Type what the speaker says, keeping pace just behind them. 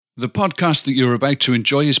The podcast that you're about to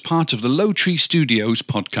enjoy is part of the Low Tree Studios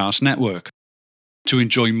podcast network. To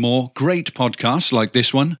enjoy more great podcasts like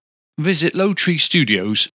this one, visit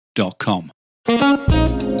lowtreestudios.com.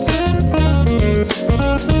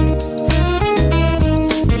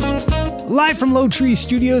 Live from Low Tree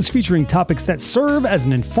Studios, featuring topics that serve as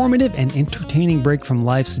an informative and entertaining break from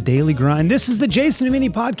life's daily grind. This is the Jason and Mindy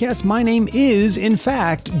podcast. My name is, in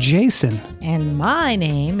fact, Jason. And my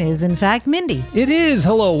name is, in fact, Mindy. It is.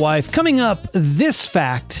 Hello, wife. Coming up, this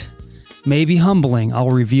fact may be humbling, I'll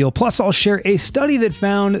reveal. Plus, I'll share a study that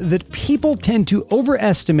found that people tend to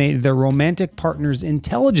overestimate their romantic partner's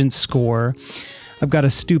intelligence score. I've got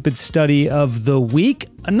a stupid study of the week,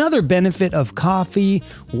 another benefit of coffee,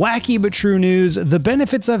 wacky but true news, the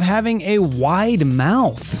benefits of having a wide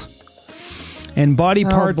mouth, and body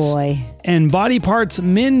parts. Oh boy. And body parts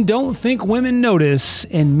men don't think women notice.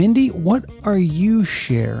 And Mindy, what are you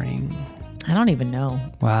sharing? I don't even know.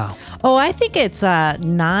 Wow. Oh, I think it's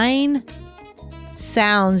 9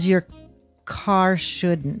 sounds your car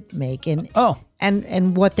shouldn't make, and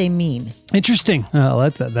what they mean. Interesting.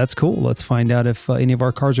 That's cool. Let's find out if any of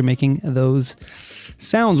our cars are making those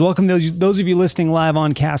sounds. Welcome those of you listening live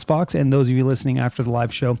on CastBox and those of you listening after the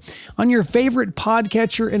live show on your favorite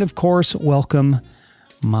podcatcher. And of course, welcome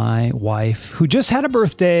my wife who just had a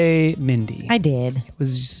birthday, Mindy. I did. It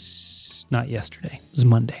was not yesterday. It was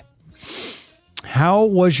Monday. How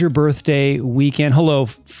was your birthday weekend? Hello,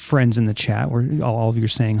 friends in the chat. All of you are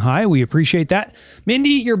saying hi. We appreciate that. Mindy,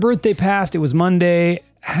 your birthday passed. It was Monday.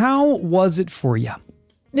 How was it for you?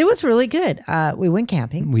 It was really good. We went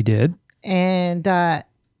camping. We did. And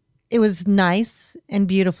it was nice and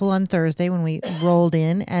beautiful on Thursday when we rolled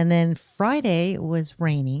in. And then Friday was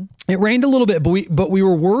raining. It rained a little bit, but we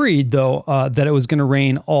were worried, though, that it was going to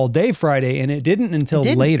rain all day Friday, and it didn't until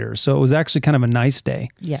later. So it was actually kind of a nice day.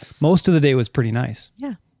 Yes. Most of the day was pretty nice.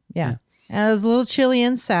 Yeah. And it was a little chilly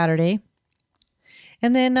on Saturday.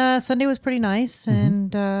 And then Sunday was pretty nice.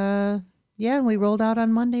 Mm-hmm. And and we rolled out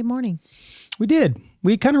on Monday morning. We did.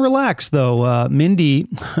 We kind of relaxed, though. Mindy,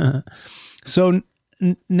 so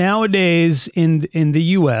nowadays in the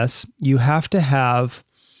U.S., you have to have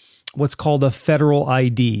what's called a federal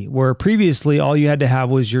ID, where previously all you had to have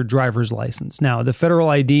was your driver's license. Now, the federal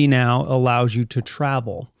ID now allows you to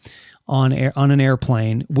travel on an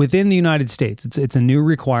airplane within the United States. It's a new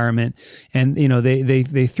requirement, and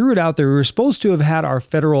they threw it out there. We were supposed to have had our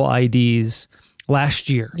federal IDs last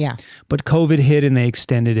year, but COVID hit and they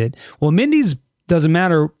extended it. Well, Mindy's doesn't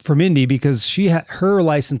matter for Mindy because her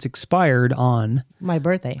license expired on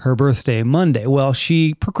her birthday, Monday. Well,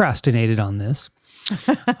 she procrastinated on this.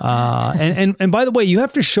 And by the way, you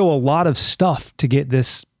have to show a lot of stuff to get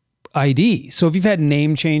this ID. So if you've had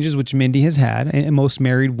name changes, which Mindy has had, and most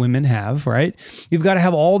married women have, right? You've got to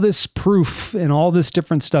have all this proof and all this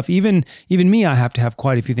different stuff. Even me, I have to have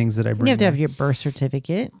quite a few things that I bring. You have to have your birth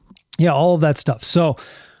certificate. Yeah, all of that stuff. So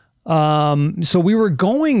we were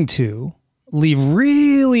going to leave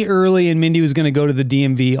really early, and Mindy was going to go to the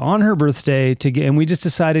DMV on her birthday and we just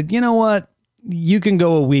decided, you know what? You can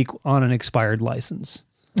go a week on an expired license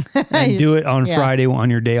and do it on Friday on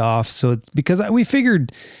your day off. So it's because we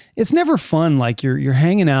figured it's never fun. Like you're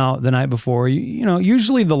hanging out the night before,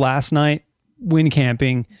 usually the last night when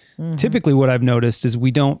camping, typically what I've noticed is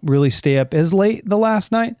we don't really stay up as late the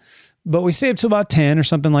last night, but we stay up to about 10 or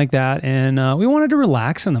something like that. And we wanted to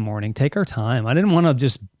relax in the morning, take our time. I didn't want to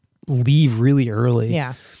just leave really early.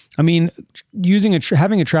 Yeah. I mean,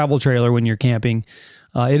 having a travel trailer when you're camping,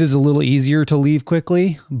 it is a little easier to leave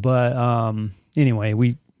quickly, but anyway,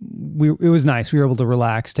 it was nice. We were able to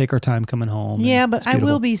relax, take our time coming home. Yeah, but I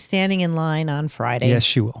will be standing in line on Friday.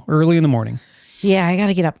 Yes, you will. Early in the morning. Yeah, I got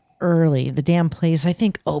to get up early. The damn place, I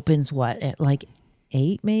think, opens at like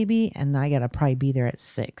 8 maybe, and I got to probably be there at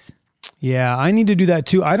 6. Yeah, I need to do that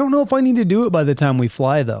too. I don't know if I need to do it by the time we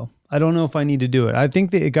fly, though. I don't know if I need to do it. I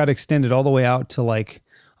think that it got extended all the way out to like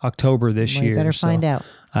October this year. You better find out.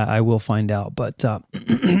 I will find out. But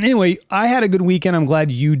anyway, I had a good weekend. I'm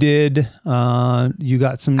glad you did. You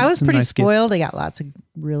got some. I was pretty nice spoiled. gifts. I got lots of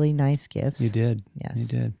really nice gifts. You did. Yes. You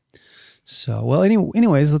did. So, well,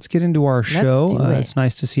 anyways, let's get into our show. Let's do it. It's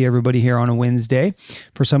nice to see everybody here on a Wednesday.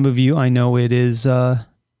 For some of you, I know it is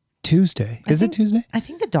Tuesday. Is it Tuesday? I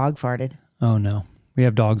think the dog farted. Oh, no. We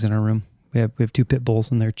have dogs in our room. We have 2 pit bulls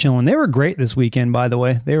and they're chilling. They were great this weekend, by the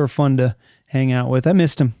way. They were fun to hang out with. I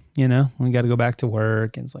missed them, We got to go back to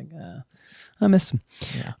work. And it's like, I missed them.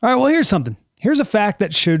 Yeah. All right, well, here's something. Here's a fact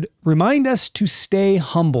that should remind us to stay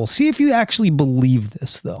humble. See if you actually believe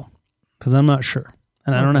this, though, because I'm not sure.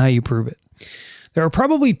 And I don't know how you prove it. There are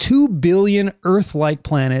probably 2 billion Earth-like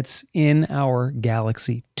planets in our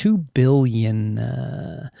galaxy. 2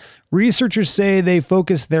 billion. Researchers say they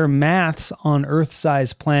focus their maths on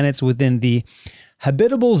Earth-sized planets within the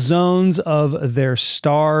habitable zones of their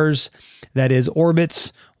stars, that is,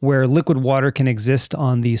 orbits where liquid water can exist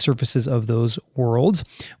on the surfaces of those worlds.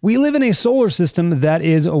 We live in a solar system that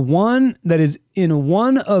is in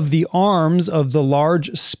one of the arms of the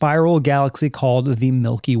large spiral galaxy called the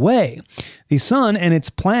Milky Way. The sun and its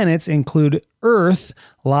planets include Earth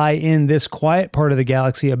lie in this quiet part of the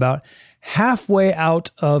galaxy about halfway out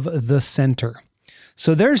of the center.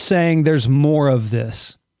 So they're saying there's more of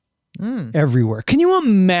this everywhere. Can you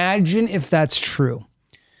imagine if that's true?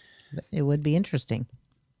 It would be interesting.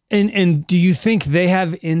 And do you think they have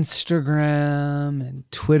Instagram and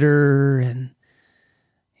Twitter and,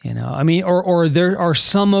 or there are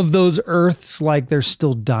some of those Earths like there's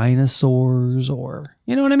still dinosaurs or,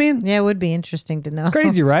 you know what I mean? Yeah, it would be interesting to know. It's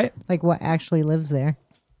crazy, right? Like what actually lives there.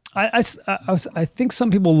 I think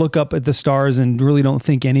some people look up at the stars and really don't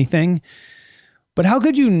think anything. But how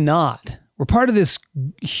could you not? We're part of this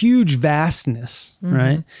huge vastness,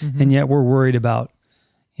 right? Mm-hmm. And yet we're worried about,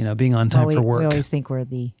 being on time for work. We always think we're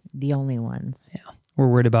the only ones. Yeah. We're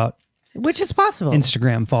worried about, which is possible,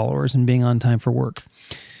 Instagram followers and being on time for work.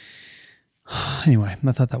 Anyway,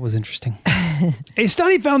 I thought that was interesting. A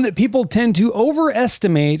study found that people tend to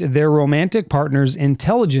overestimate their romantic partner's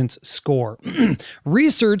intelligence score.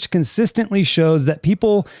 Research consistently shows that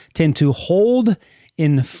people tend to hold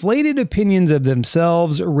inflated opinions of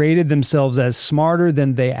themselves, rated themselves as smarter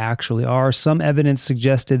than they actually are. Some evidence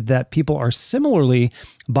suggested that people are similarly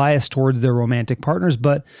biased towards their romantic partners,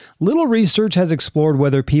 but little research has explored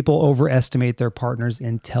whether people overestimate their partner's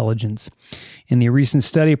intelligence. In the recent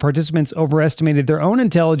study, participants overestimated their own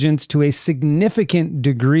intelligence to a significant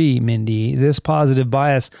degree, Mindy. This positive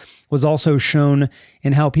bias was also shown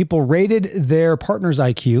in how people rated their partner's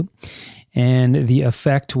IQ. And the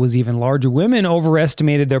effect was even larger. Women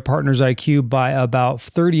overestimated their partner's IQ by about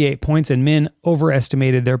 38 points, and men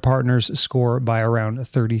overestimated their partner's score by around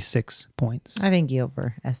 36 points. I think you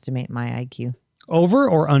overestimate my IQ. Over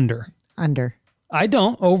or under? Under. I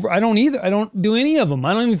don't. Over. I don't either. I don't do any of them.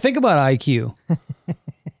 I don't even think about IQ.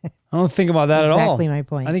 I don't think about that at all. Exactly my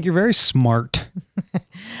point. I think you're very smart.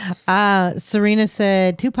 Serena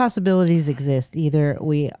said 2 possibilities exist. Either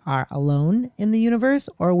we are alone in the universe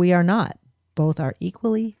or we are not. Both are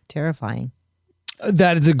equally terrifying.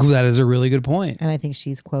 That is a really good point. And I think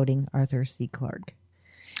she's quoting Arthur C. Clarke.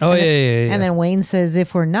 Oh, and yeah. And then Wayne says,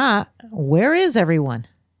 if we're not, where is everyone?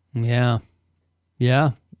 Yeah.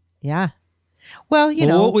 Well,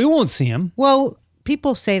 we won't see him. Well,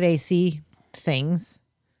 people say they see things.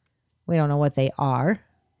 We don't know what they are.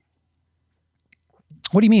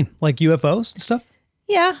 What do you mean? Like UFOs and stuff?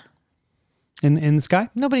 Yeah. In the sky?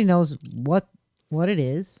 Nobody knows what it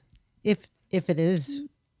is. If it is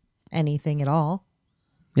anything at all.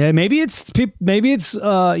 Yeah, maybe it's other. Maybe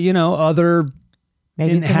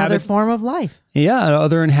it's another form of life. Yeah,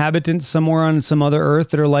 other inhabitants somewhere on some other Earth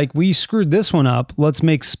that are like, we screwed this one up. Let's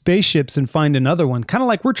make spaceships and find another one. Kind of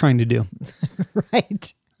like we're trying to do.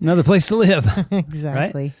 Right. Another place to live.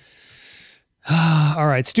 Exactly. Right? All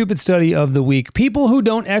right, stupid study of the week. People who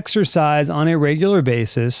don't exercise on a regular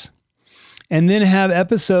basis and then have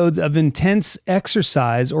episodes of intense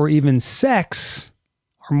exercise or even sex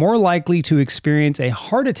are more likely to experience a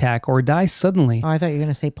heart attack or die suddenly. Oh, I thought you were going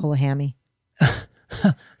to say pull a hammy.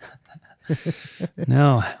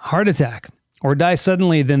 No, heart attack or die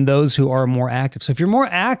suddenly than those who are more active. So if you're more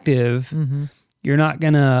active, you're not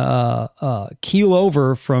going to keel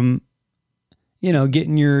over from,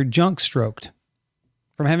 getting your junk stroked,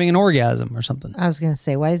 from having an orgasm or something. I was going to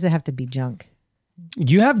say, why does it have to be junk?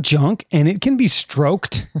 You have junk and it can be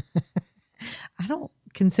stroked. I don't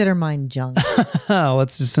consider mine junk. Oh,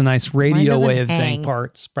 it's just a nice radio way of saying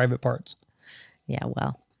parts, private parts. Yeah,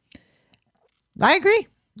 well, I agree.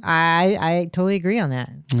 I totally agree on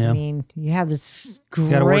that. Yeah. I mean, you have this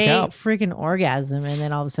great freaking orgasm and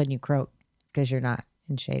then all of a sudden you croak because you're not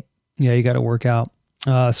in shape. Yeah, you got to work out.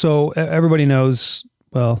 So everybody knows,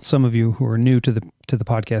 well, some of you who are new to the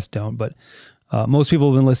podcast don't, but most people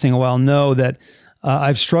who have been listening a while know that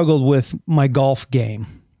I've struggled with my golf game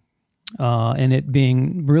and it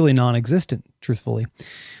being really non-existent, truthfully.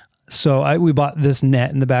 So we bought this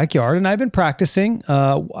net in the backyard and I've been practicing.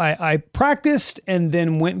 I practiced and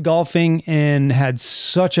then went golfing and had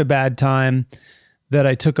such a bad time that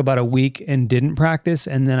I took about a week and didn't practice.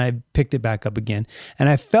 And then I picked it back up again. And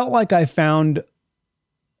I felt like I found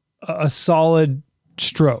a solid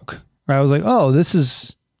stroke. Right? I was like, oh,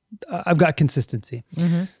 I've got consistency.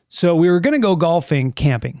 Mm-hmm. So we were going to go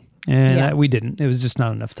camping. And Yeah. we didn't. It was just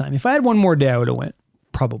not enough time. If I had one more day, I would have went,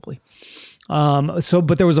 probably.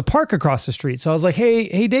 But there was a park across the street. So I was like,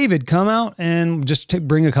 hey, David, come out and just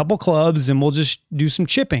bring a couple clubs and we'll just do some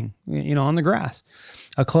chipping, on the grass.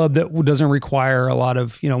 A club that doesn't require a lot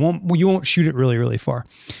of, you won't shoot it really, really far.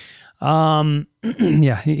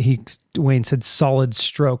 Yeah, Wayne said solid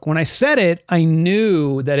stroke. When I said it, I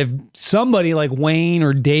knew that if somebody like Wayne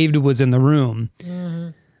or David was in the room,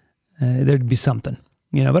 there'd be something,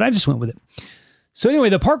 but I just went with it. So anyway,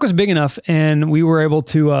 the park was big enough and we were able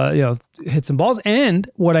to, hit some balls. And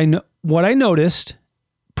what I noticed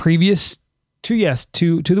previous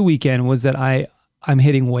to the weekend was that I'm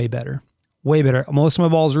hitting way better. Most of my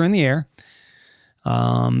balls are in the air.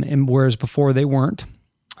 And whereas before they weren't.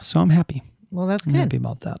 So I'm happy. Well, that's I'm good. happy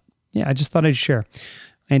about that. Yeah, I just thought I'd share.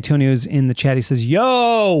 Antonio's in the chat. He says,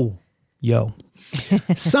 yo.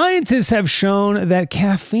 Scientists have shown that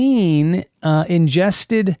caffeine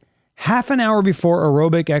ingested half an hour before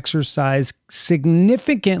aerobic exercise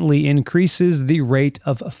significantly increases the rate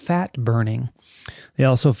of fat burning. They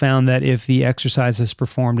also found that if the exercise is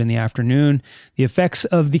performed in the afternoon, the effects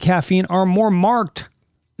of the caffeine are more marked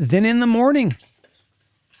than in the morning.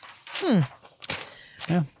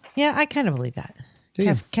 Yeah, I kind of believe that.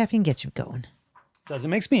 Caffeine gets you going. It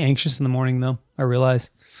makes me anxious in the morning, though, I realize.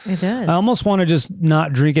 It does. I almost want to just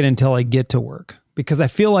not drink it until I get to work because I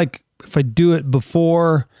feel like if I do it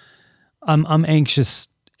before, I'm anxious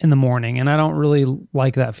in the morning, and I don't really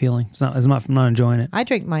like that feeling. I'm not enjoying it. I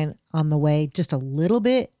drink mine on the way just a little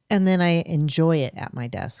bit, and then I enjoy it at my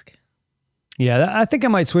desk. Yeah, I think I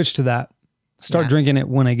might switch to that. Start drinking it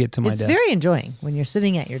when I get to my desk. It's very enjoying when you're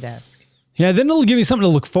sitting at your desk. Yeah, then it'll give me something to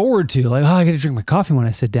look forward to. Like, I got to drink my coffee when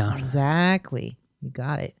I sit down. Exactly. You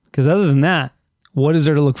got it. Because other than that, what is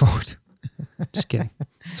there to look forward to? Just kidding.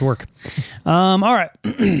 It's work. All right.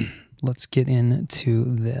 Let's get into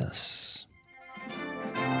this.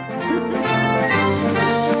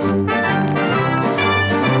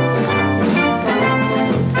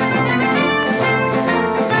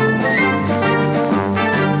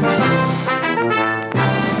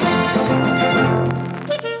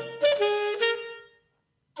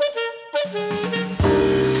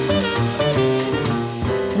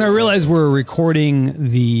 I realize we're recording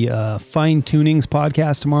the Fine Tunings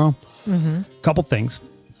podcast tomorrow. Couple things.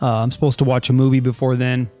 I'm supposed to watch a movie before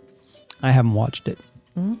then. I haven't watched it.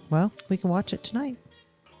 Well, we can watch it tonight.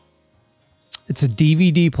 It's a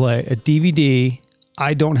DVD play. A DVD.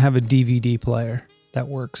 I don't have a DVD player that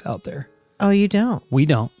works out there. Oh, you don't? We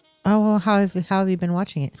don't. Oh, well, how have you been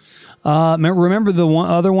watching it? Remember the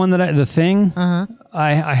other one that The Thing? Uh-huh.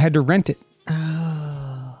 I had to rent it.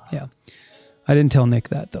 Oh. Yeah. I didn't tell Nick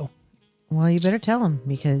that, though. Well, you better tell him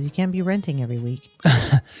because you can't be renting every week.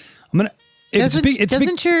 I'm gonna.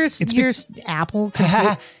 Doesn't your Apple?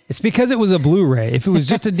 It's because it was a Blu-ray. If it was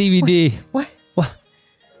just a DVD, What?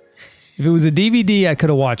 If it was a DVD, I could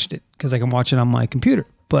have watched it because I can watch it on my computer.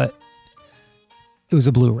 But it was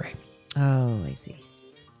a Blu-ray, Oh, I see.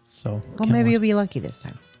 so Well, maybe you'll be lucky this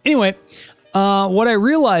time. Anyway, what I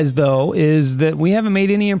realized though is that we haven't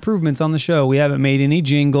made any improvements on the show. We haven't made any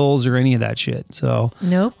jingles or any of that shit. So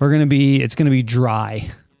Nope. it's gonna be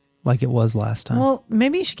dry, like it was last time. Well,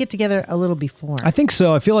 maybe you should get together a little before. I think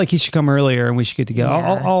so. I feel like he should come earlier and we should get together.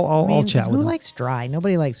 Yeah. I'll chat with Who him. likes dry?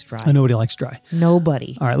 Nobody likes dry. Nobody likes dry.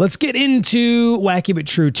 Nobody. All right, let's get into Wacky But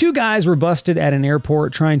True. 2 guys were busted at an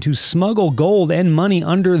airport trying to smuggle gold and money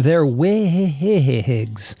under their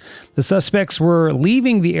wigs. The suspects were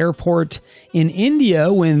leaving the airport in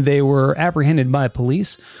India when they were apprehended by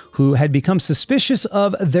police, who had become suspicious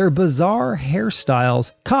of their bizarre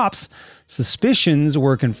hairstyles. Cops' suspicions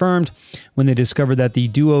were confirmed when they discovered that the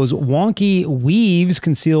duo's wonky weaves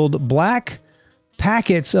concealed black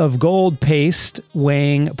packets of gold paste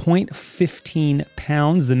weighing 0.15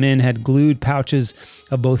 pounds. The men had glued pouches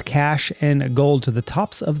of both cash and gold to the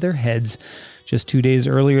tops of their heads. Just 2 days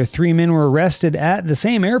earlier, 3 men were arrested at the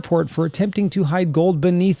same airport for attempting to hide gold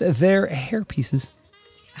beneath their hairpieces.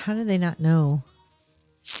 How did they not know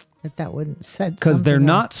that wouldn't set? Because they're something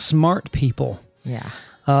not smart people. Yeah.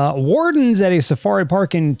 Wardens at a safari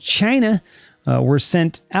park in China were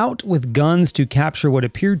sent out with guns to capture what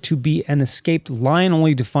appeared to be an escaped lion,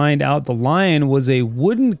 only to find out the lion was a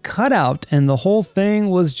wooden cutout and the whole thing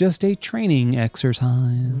was just a training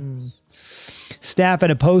exercise. Staff at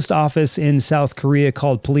a post office in South Korea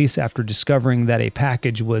called police after discovering that a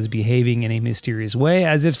package was behaving in a mysterious way,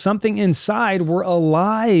 as if something inside were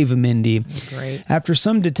alive, Mindy. Great. After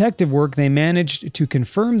some detective work, they managed to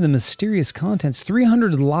confirm the mysterious contents.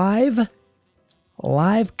 300 live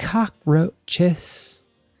cockroaches.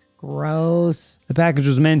 Gross. The package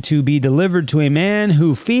was meant to be delivered to a man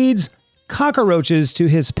who feeds cockroaches to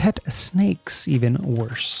his pet snakes. Even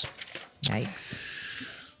worse. Yikes.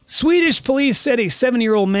 Swedish police said a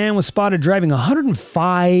 70-year-old man was spotted driving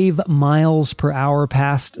 105 miles per hour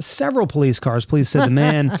past several police cars. Police said the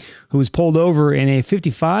man who was pulled over in a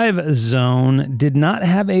 55 zone did not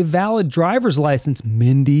have a valid driver's license,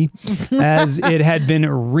 Mindy, as it had been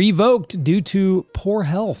revoked due to poor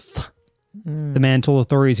health. The man told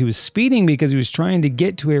authorities he was speeding because he was trying to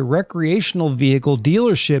get to a recreational vehicle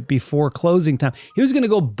dealership before closing time. He was going to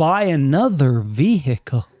go buy another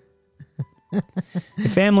vehicle. A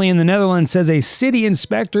family in the Netherlands says a city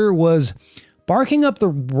inspector was barking up the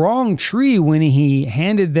wrong tree when he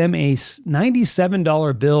handed them a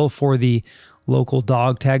 $97 bill for the local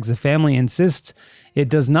dog tags. The family insists it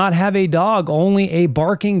does not have a dog, only a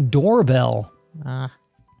barking doorbell.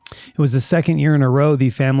 It was the second year in a row the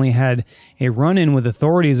family had a run-in with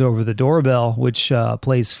authorities over the doorbell, which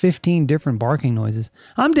plays 15 different barking noises.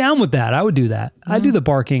 I'm down with that. I would do that. I do the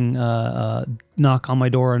barking knock on my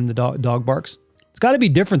door and the dog barks. It's got to be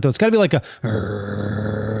different, though. It's got to be like a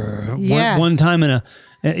one time and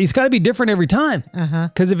it's got to be different every time.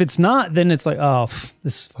 Because if it's not, then it's like, oh,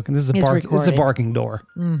 this is a barking door.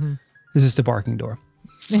 Mm-hmm. This is just a barking door.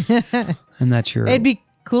 And that's your... It'd be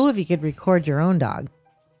cool if you could record your own dog.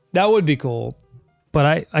 That would be cool,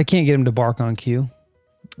 but I can't get him to bark on cue.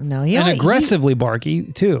 No, aggressively barky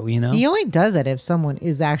too. You know, he only does it if someone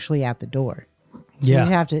is actually at the door. So you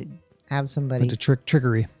have to have somebody to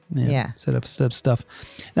trickery. Yeah, set up stuff.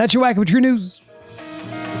 That's your Wacky with your news.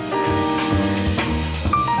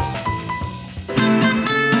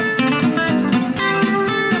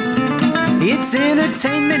 It's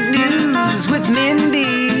entertainment news with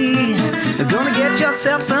Mindy. You're gonna get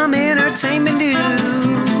yourself some entertainment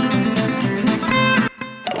news.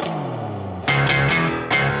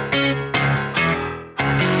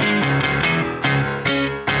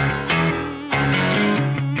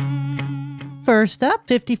 First up,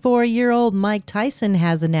 54-year-old Mike Tyson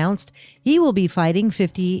has announced he will be fighting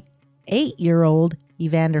 58-year-old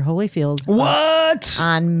Evander Holyfield. What?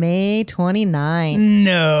 On May 29th.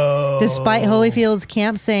 No. Despite Holyfield's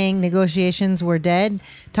camp saying negotiations were dead,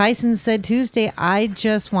 Tyson said Tuesday, "I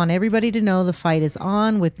just want everybody to know the fight is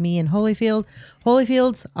on with me and Holyfield.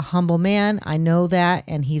 Holyfield's a humble man. I know that,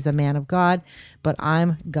 and he's a man of God, but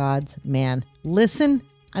I'm God's man. Listen,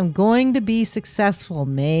 I'm going to be successful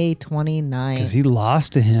May 29th. Because he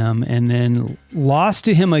lost to him and then lost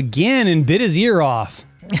to him again and bit his ear off.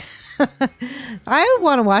 I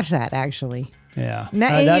want to watch that, actually. Yeah.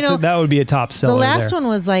 That would be a top seller. The last one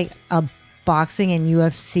was like a boxing and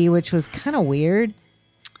UFC, which was kind of weird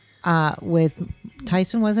with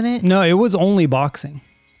Tyson, wasn't it? No, it was only boxing.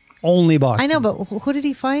 Only boxing. I know, but who did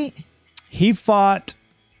he fight? He fought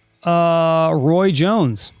Roy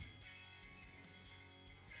Jones.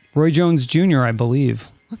 Roy Jones Jr., I believe.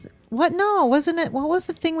 What? No, wasn't it? What was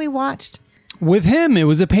the thing we watched? With him, it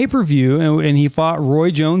was a pay-per-view, and he fought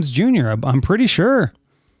Roy Jones Jr., I'm pretty sure.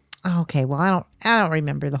 Okay, well, I don't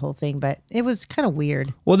remember the whole thing, but it was kind of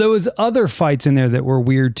weird. Well, there was other fights in there that were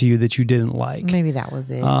weird to you that you didn't like. Maybe that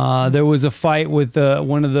was it. There was a fight with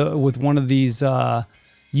one of these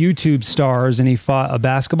YouTube stars, and he fought a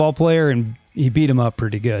basketball player, and he beat him up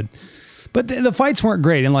pretty good. But the fights weren't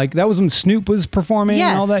great, and like that was when Snoop was performing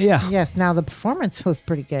and all that. Yeah. Yes. Now the performance was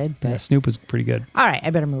pretty good. But... Yeah, Snoop was pretty good. All right,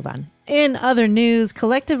 I better move on. In other news,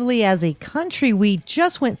 collectively as a country, we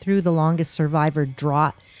just went through the longest survivor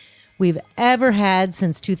drought we've ever had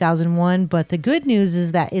since 2001. But the good news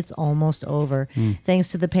is that it's almost over.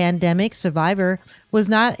 Thanks to the pandemic, Survivor was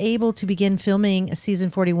not able to begin filming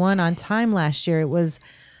season 41 on time last year. It was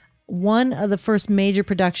one of the first major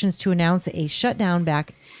productions to announce a shutdown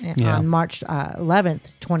back on March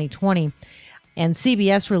 11th, 2020. And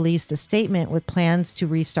CBS released a statement with plans to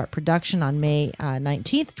restart production on May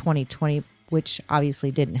 19th, 2020, which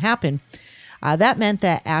obviously didn't happen. That meant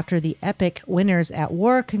that after the epic Winners at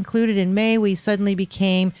War concluded in May, we suddenly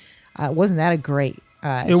became, wasn't that a great...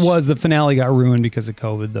 it was. The finale got ruined because of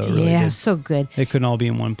COVID, though. Really yeah, did. So good. It couldn't all be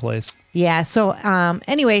in one place. Yeah. So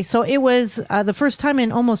anyway, so it was the first time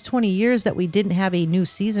in almost 20 years that we didn't have a new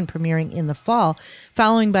season premiering in the fall,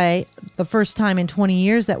 following by the first time in 20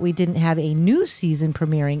 years that we didn't have a new season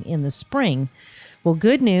premiering in the spring. Well,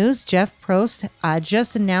 good news. Jeff Probst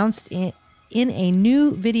just announced in a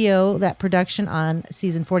new video that production on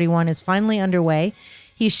season 41 is finally underway.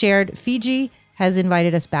 He shared Fiji has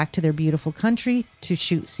invited us back to their beautiful country to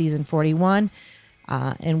shoot season 41.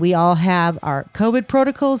 And we all have our COVID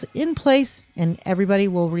protocols in place and everybody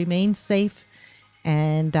will remain safe.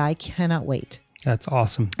 And I cannot wait. That's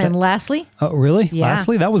awesome. And lastly, Oh, really? Yeah.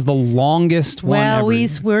 Lastly, that was the longest one well,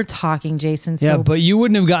 ever. we're talking, Jason. Yeah, So but you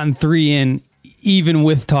wouldn't have gotten 3 in even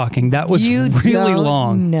with talking. That was you really don't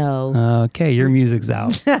long. know. Okay, your music's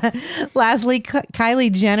out. Lastly,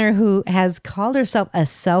 Kylie Jenner, who has called herself a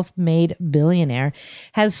self-made billionaire,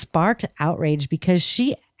 has sparked outrage because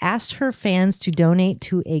she asked her fans to donate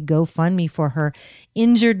to a GoFundMe for her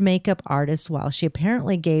injured makeup artist while she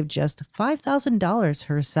apparently gave just $5,000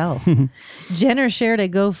 herself. Jenner shared a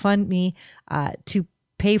GoFundMe to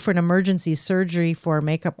pay for an emergency surgery for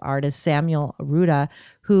makeup artist Samuel Ruda,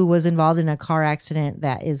 who was involved in a car accident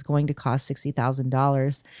that is going to cost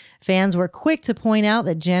 $60,000. Fans were quick to point out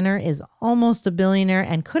that Jenner is almost a billionaire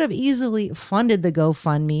and could have easily funded the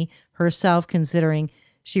GoFundMe herself, considering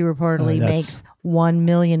she reportedly makes $1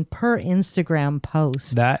 million per Instagram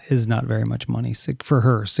post. That is not very much money for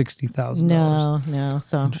her. $60,000. No.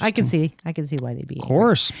 So I can see why they'd be. Of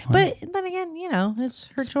course. But then again, it's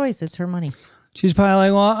her choice. It's her money. She's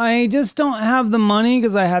probably like, well, I just don't have the money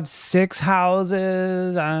because I have 6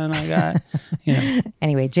 houses and I got,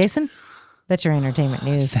 Anyway, Jason, that's your entertainment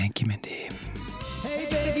news. Thank you, Mindy. Hey,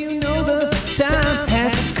 babe, you know the time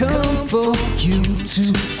has come for you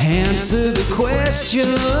to answer the question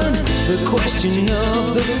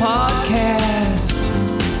of the podcast.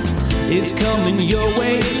 It's coming your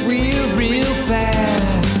way real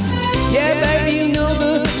fast. Yeah, baby, you know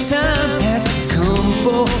the time has come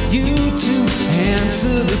for you to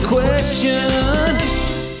answer the question.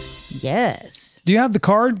 Yes, Do you have the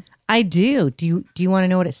card? I do. Do you want to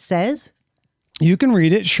know what it says? You can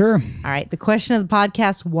read it, sure. All right. The question of the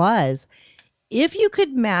podcast was, if you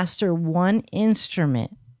could master one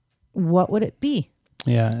instrument, what would it be?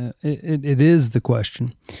 Yeah, it is the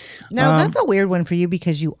question. Now, that's a weird one for you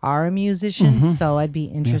because you are a musician. So I'd be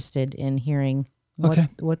interested in hearing what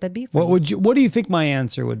that'd be for you. What do you think my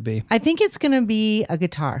answer would be? I think it's going to be a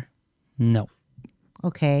guitar. No.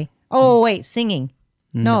 Okay. Oh, wait, singing.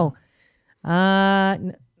 No. I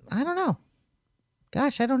don't know.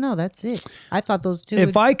 Gosh, I don't know. That's it. I thought those two.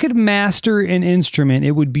 If I could master an instrument,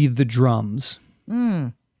 it would be the drums.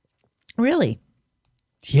 Really?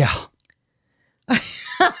 Yeah.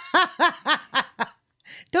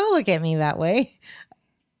 Don't look at me that way.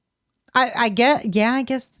 I guess.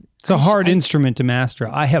 It's a hard instrument to master.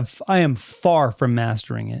 I am far from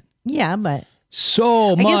mastering it. Yeah, but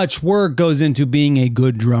So much work goes into being a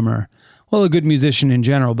good drummer. Well, a good musician in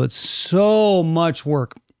general, but so much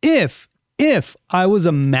work. If I was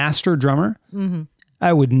a master drummer,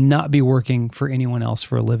 I would not be working for anyone else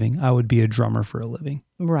for a living. I would be a drummer for a living.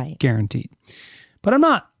 right. Guaranteed. But I'm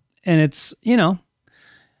not. And it's,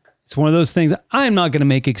 it's one of those things. I'm not going to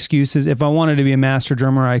make excuses. If I wanted to be a master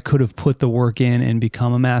drummer, I could have put the work in and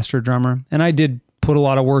become a master drummer. And I did put a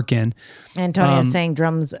lot of work in. Antonio is saying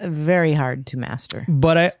drums very hard to master.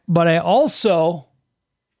 But I also,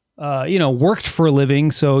 worked for a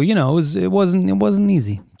living. So, it wasn't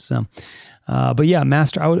easy. So, but yeah,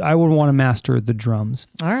 master, I would want to master the drums.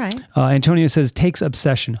 All right. Antonio says takes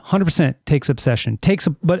obsession, 100% takes obsession,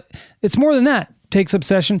 but it's more than that. Takes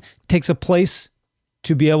obsession, takes a place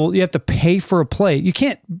to be able, you have to pay for a place. You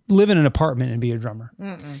can't live in an apartment and be a drummer,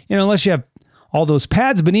 unless you have all those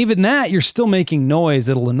pads. But even that, you're still making noise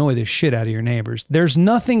that'll annoy the shit out of your neighbors. There's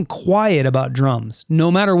nothing quiet about drums,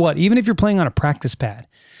 no matter what. Even if you're playing on a practice pad,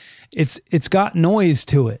 it's got noise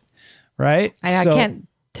to it, right? I can't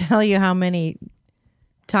tell you how many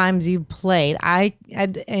times you played.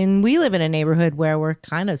 And we live in a neighborhood where we're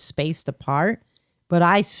kind of spaced apart, but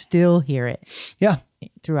I still hear it. Yeah.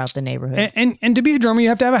 Throughout the neighborhood. And to be a drummer, you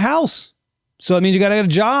have to have a house. So that means you got to get a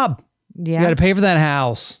job. Yeah. You got to pay for that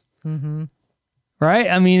house. Mm-hmm. Right?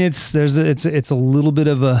 I mean, it's a little bit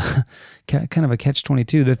of a kind of a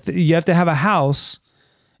catch-22. You have to have a house.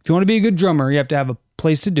 If you want to be a good drummer, you have to have a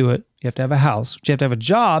place to do it. You have to have a house. But you have to have a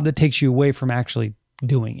job that takes you away from actually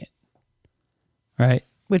doing it. Right?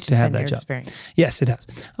 Which has been your experience. Yes, it has.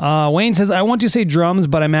 Wayne says, I want to say drums,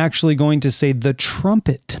 but I'm actually going to say the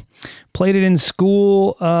trumpet. Played it in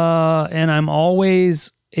school, and I'm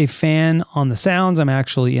always a fan on the sounds. I'm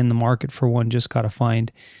actually in the market for one. Just got to find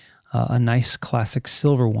a nice classic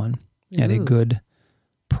silver one at a good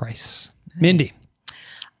price. Nice. Mindy,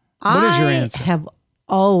 what is your answer? I have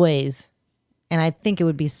always, and I think it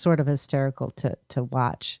would be sort of hysterical to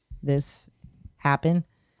watch this happen,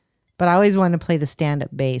 but I always wanted to play the stand-up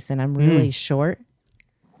bass, and I'm really short.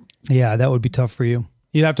 Yeah, that would be tough for you.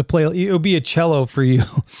 You'd have to play, it would be a cello for you.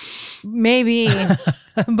 Maybe,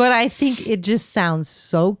 but I think it just sounds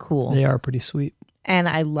so cool. They are pretty sweet. And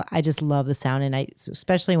I just love the sound, and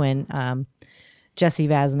especially when Jesse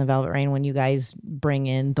Vaz and the Velvet Rain, when you guys bring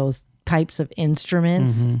in those types of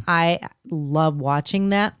instruments. I love watching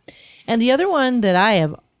that. And the other one that I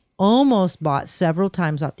have almost bought several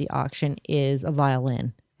times at the auction is a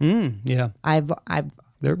violin. Yeah.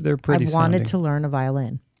 They're pretty I've wanted sounding. to learn a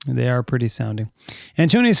violin. They are pretty sounding.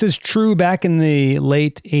 Antonio says, true, back in the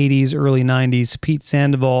late 80s, early 90s, Pete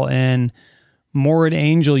Sandoval and Morid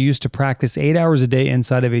Angel used to practice 8 hours a day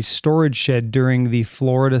inside of a storage shed during the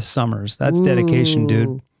Florida summers. That's dedication, dude.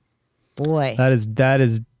 Ooh, boy. That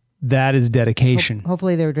is dedication.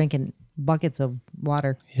 Hopefully they were drinking buckets of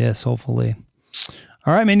water. Yes, hopefully.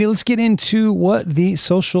 All right, Mandy, let's get into what the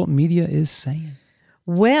social media is saying.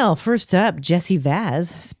 Well, first up, Jesse Vaz.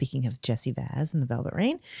 Speaking of Jesse Vaz and the Velvet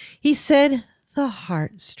Rain, he said the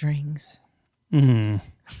heartstrings.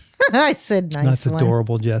 I said nice. That's one.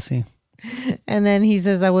 adorable, Jesse. And then he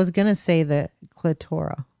says, I was going to say the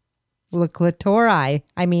clitora. The clitori.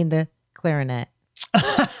 I mean the clarinet.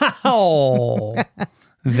 Oh,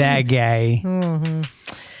 that guy.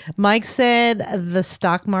 Mike said the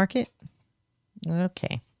stock market.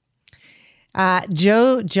 Okay.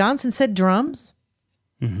 Joe Johnson said drums.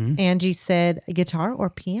 Angie said guitar or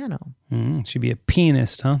piano. Should be a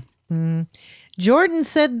pianist, huh? Jordan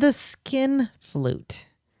said the skin flute.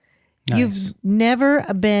 Nice. You've never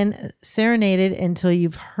been serenaded until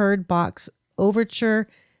you've heard Bach's Overture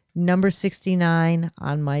number 69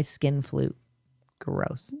 on my skin flute.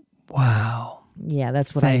 Gross. Wow. Yeah,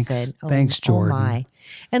 that's what Thanks. I said. Thanks, Jordan. Oh my.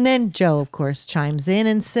 And then Joe, of course, chimes in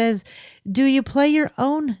and says, do you play your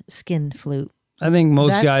own skin flute? I think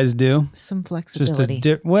most That's guys do. Some Just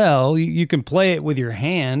flexibility. well, you can play it with your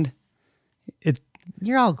hand.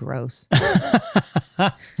 You're all gross.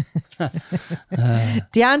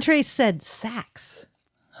 DeAndre said sax.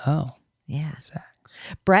 Oh, Yeah. sax.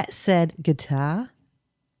 Brett said guitar.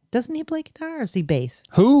 Doesn't he play guitar or is he bass?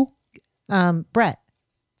 Who? Brett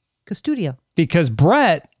Custudio. Because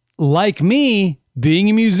Brett, like me, being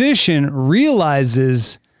a musician,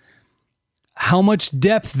 realizes how much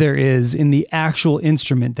depth there is in the actual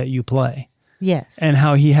instrument that you play Yes. and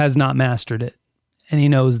how he has not mastered it. And he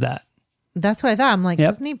knows that. That's what I thought. I'm like, Yep.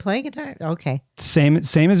 doesn't he play guitar? Okay. Same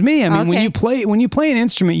as me. I mean, when Okay. you play an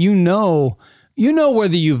instrument, you know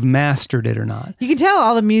whether you've mastered it or not. You can tell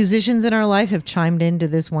all the musicians in our life have chimed into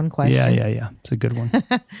this one question. Yeah. It's a good one.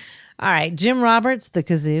 All right. Jim Roberts, the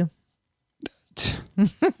kazoo.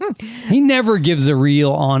 He never gives a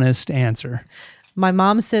real honest answer. My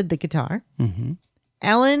mom said the guitar. Mm-hmm.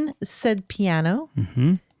 Ellen said piano.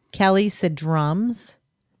 Mm-hmm. Kelly said drums.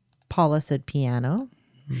 Paula said piano.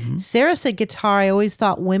 Mm-hmm. Sarah said guitar. I always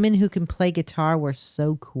thought women who can play guitar were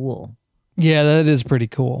so cool. Yeah, that is pretty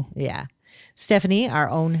cool. Yeah. Stephanie, our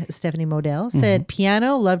own Stephanie Modell, said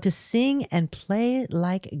piano, love to sing and play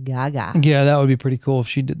like Gaga. Yeah, that would be pretty cool if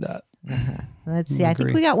she did that. Let's see. I think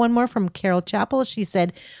Agree. we got one more from Carol Chappell. She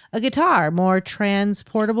said a guitar, more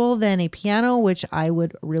transportable than a piano, which I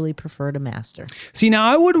would really prefer to master. See,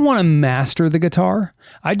 now I wouldn't want to master the guitar.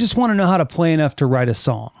 I just want to know how to play enough to write a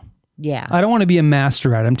song. Yeah. I don't want to be a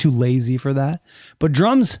master at it. I'm too lazy for that. But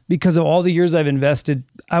drums, because of all the years I've invested,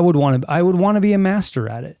 I would want to be a master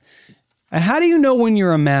at it. And how do you know when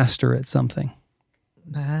you're a master at something?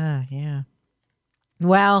 Yeah.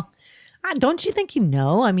 Well, don't you think you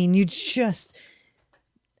know? I mean, you just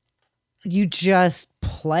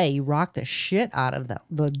play, you rock the shit out of the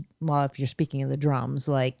well, if you're speaking of the drums,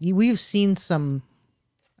 like we've seen some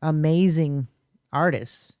amazing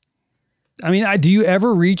artists. I mean,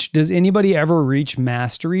 does anybody ever reach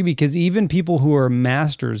mastery? Because even people who are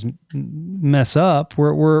masters mess up.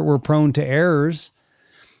 We're prone to errors.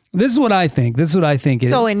 This is what I think.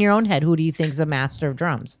 So in your own head, who do you think is a master of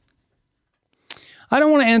drums? I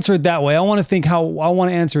don't want to answer it that way. I want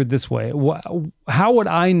to answer it this way. How would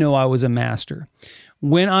I know I was a master?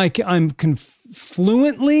 When I'm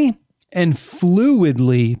fluently and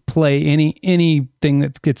fluidly play anything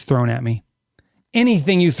that gets thrown at me.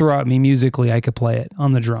 Anything you throw at me musically, I could play it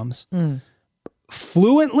on the drums.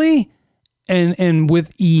 Fluently and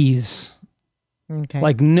with ease. Okay.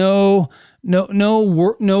 Like where do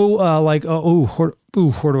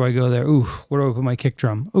I go there? Ooh, where do I put my kick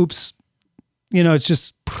drum? Oops. It's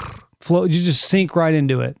just flow. You just sink right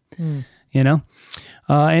into it.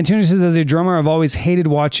 Antonio says, as a drummer, I've always hated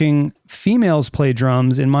watching females play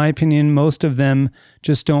drums. In my opinion, most of them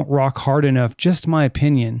just don't rock hard enough. Just my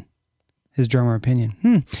opinion. His drummer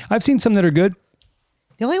opinion. I've seen some that are good.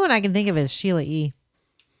 The only one I can think of is Sheila E.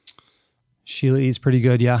 Sheila E's pretty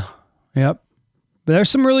good. Yeah. Yep. But there's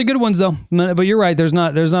some really good ones though. But you're right. There's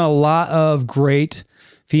not a lot of great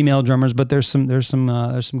female drummers, but there's some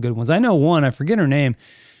good ones. I know one, I forget her name.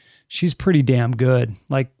 She's pretty damn good.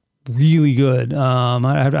 Like really good.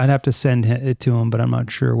 I'd have to send it to him, but I'm not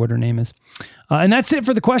sure what her name is. And that's it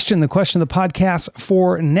for the question. The question of the podcast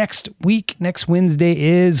for next week, next Wednesday,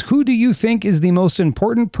 is who do you think is the most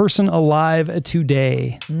important person alive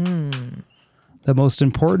today? The most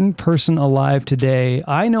important person alive today.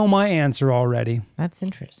 I know my answer already. That's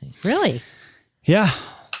interesting. Really? Yeah.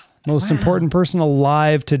 Most important person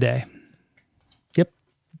alive today. Yep.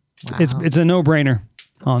 Wow. It's a no-brainer,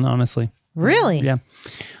 honestly. Really? Yeah.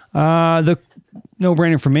 The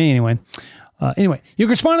no-brainer for me anyway. Anyway, you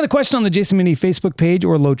can respond to the question on the Jason Mindy Facebook page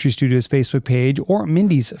or Low Tree Studios Facebook page or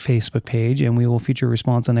Mindy's Facebook page, and we will feature a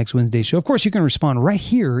response on next Wednesday's show. Of course, you can respond right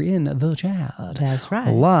here in the chat. That's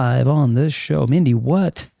right. Live on this show. Mindy,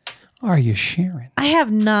 what are you sharing? I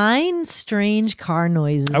have 9 strange car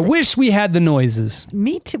noises. I wish we had the noises.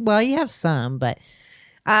 Me too. Well, you have some, but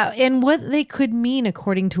and what they could mean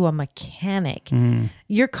according to a mechanic.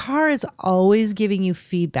 Your car is always giving you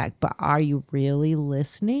feedback, but are you really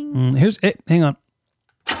listening? Hang on.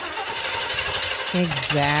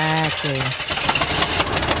 Exactly.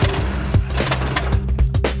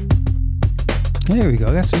 There we go.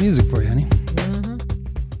 I got some music for you, honey.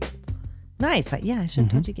 Nice. Yeah, I should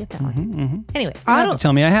have told you to get that one. Anyway, You don't have to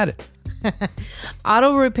tell me I had it.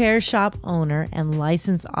 auto repair shop owner and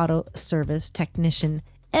licensed auto service technician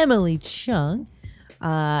Emily Chung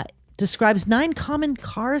describes 9 common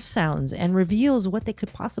car sounds and reveals what they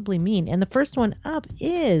could possibly mean. And the first one up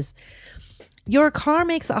is your car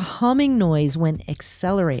makes a humming noise when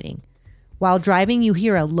accelerating. While driving, you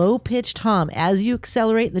hear a low-pitched hum. As you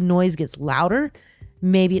accelerate, the noise gets louder.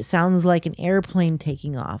 Maybe it sounds like an airplane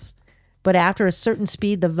taking off. But after a certain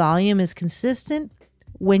speed, the volume is consistent.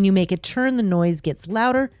 When you make a turn, the noise gets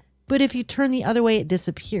louder. But if you turn the other way, it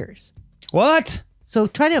disappears. What? So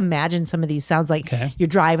try to imagine some of these sounds like you're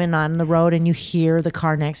driving on the road and you hear the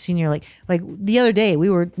car next to you and you're like the other day we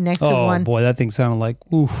were next to one. Oh boy, that thing sounded like,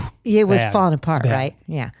 oof. It was bad. falling apart, It's bad. right?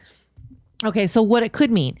 Yeah. Okay, so what it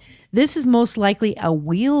could mean. This is most likely a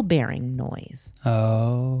wheel bearing noise.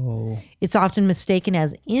 Oh. It's often mistaken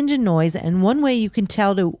as engine noise, and one way you can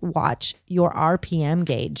tell to watch your RPM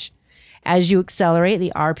gauge. As you accelerate,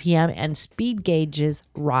 the RPM and speed gauges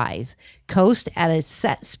rise. Coast at a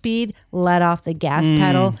set speed, let off the gas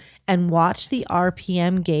pedal, and watch the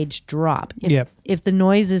RPM gauge drop. If the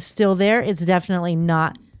noise is still there, it's definitely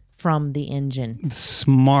not from the engine.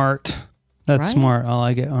 Smart. That's Right? smart. I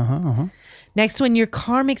like it. Next, when your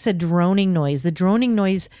car makes a droning noise, the droning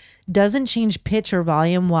noise doesn't change pitch or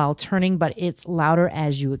volume while turning, but it's louder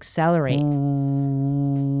as you accelerate.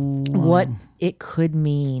 What it could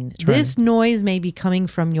mean. This noise may be coming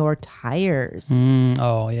from your tires,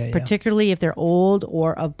 Oh, yeah. particularly if they're old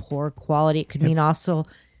or of poor quality. It could mean also,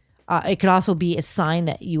 it could also be a sign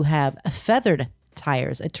that you have feathered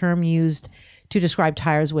tires, a term used to describe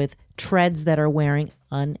tires with treads that are wearing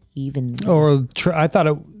unevenly. Or I thought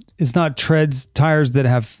it's not tires that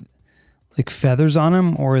have like feathers on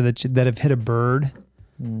them or that have hit a bird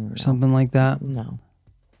or something like that. No.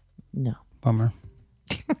 Bummer.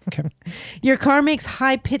 Okay. Your car makes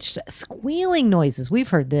high-pitched squealing noises. We've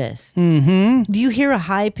heard this. Do you hear a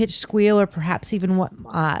high-pitched squeal or perhaps even what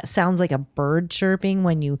sounds like a bird chirping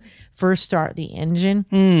when you first start the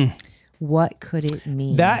engine? What could it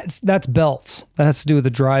mean? That's belts. That has to do with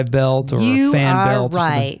a drive belt or you a fan are belt.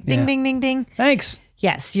 right. Or Ding, yeah. ding, ding, ding. Thanks.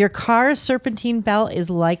 Yes, your car's serpentine belt is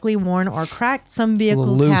likely worn or cracked. Some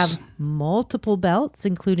vehicles loose. have multiple belts,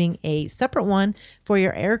 including a separate one for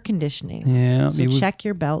your air conditioning. Yeah. So check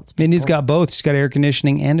your belts. Mindy's people. got both. She's got air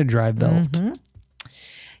conditioning and a drive belt.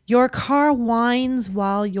 Your car whines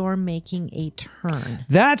while you're making a turn.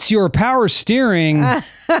 That's your power steering.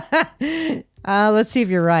 Let's see if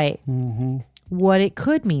you're right. What it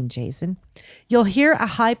could mean, Jason. You'll hear a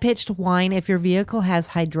high-pitched whine if your vehicle has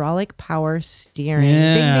hydraulic power steering.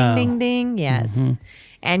 Yeah. Ding, ding, ding, ding. Yes.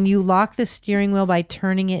 And you lock the steering wheel by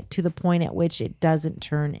turning it to the point at which it doesn't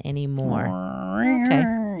turn anymore.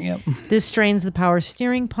 Okay. Yep. This strains the power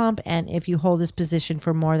steering pump, and if you hold this position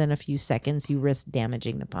for more than a few seconds, you risk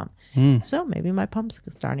damaging the pump. So maybe my pump's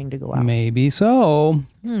starting to go out. Maybe so.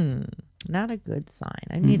 Not a good sign.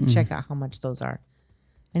 I need to check out how much those are.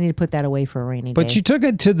 I need to put that away for a rainy day. But you took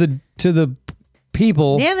it to the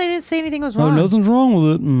people. Yeah, they didn't say anything was Oh, wrong. nothing's wrong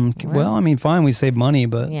with it. Well, I mean, fine, we save money,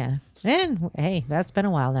 but Yeah. And hey, that's been a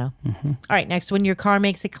while now. All right, next, when your car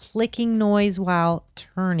makes a clicking noise while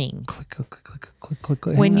turning. click, click, click, click, click, click,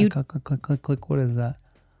 click. When Hang on, you- click, click, click, click, click. What is that?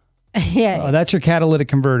 Yeah. Oh, that's your catalytic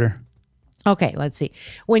converter. Okay, let's see.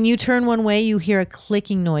 When you turn one way, you hear a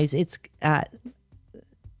clicking noise. It's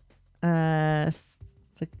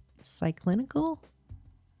cyclinical?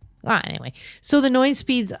 Anyway, so the noise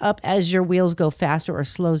speeds up as your wheels go faster or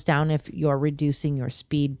slows down if you're reducing your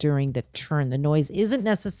speed during the turn. The noise isn't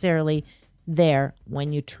necessarily there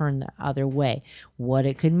when you turn the other way. What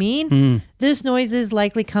it could mean? This noise is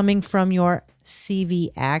likely coming from your CV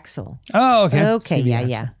axle. Oh, okay. Okay, CV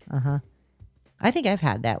yeah. Uh-huh. I think I've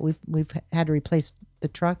had that. We've had to replace the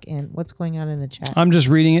truck. And what's going on in the chat? I'm just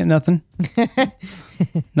reading it. Nothing.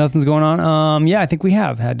 Nothing's going on. Yeah, I think we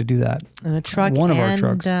have had to do that. The truck One of our and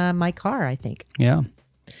trucks. my car, I think. Yeah.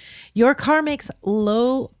 Your car makes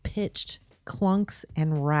low-pitched clunks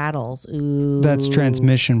and rattles. Ooh. That's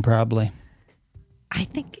transmission probably. I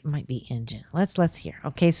think it might be engine. Let's hear.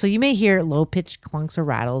 Okay, so you may hear low-pitched clunks or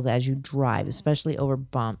rattles as you drive, especially over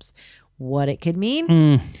bumps. What it could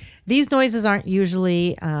mean? These noises aren't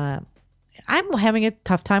usually... I'm having a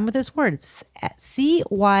tough time with this word. It's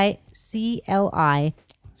CYCLICAL.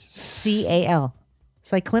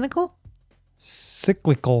 Cyclinical?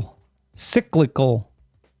 Cyclical.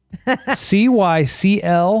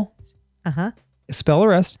 CYCL. Uh-huh. Spell the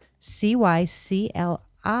rest. CYCLICAL.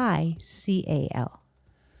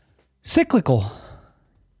 Cyclical.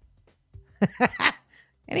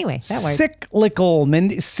 Anyway, that word. Cyclical,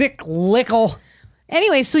 Mindy. Cyclical.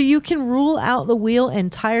 Anyway, so you can rule out the wheel and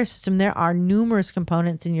tire system. There are numerous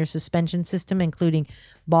components in your suspension system, including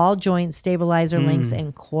ball joints, stabilizer links,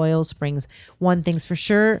 and coil springs. One thing's for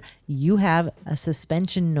sure, you have a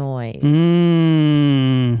suspension noise.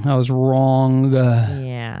 I was wrong.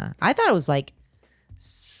 Yeah. I thought it was like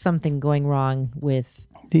something going wrong with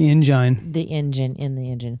The engine. the engine in the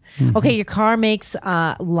engine. Okay, your car makes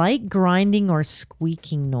light grinding or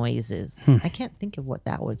squeaking noises. I can't think of what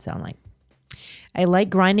that would sound like. A light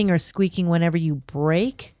grinding or squeaking whenever you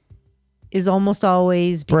brake is almost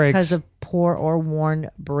always because Brakes. of poor or worn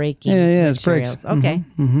braking Yeah, it's brakes. materials. Okay,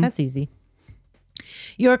 that's easy.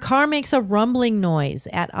 Your car makes a rumbling noise.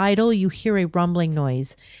 At idle, you hear a rumbling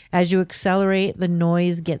noise. As you accelerate, the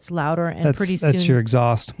noise gets louder, and pretty soon That's your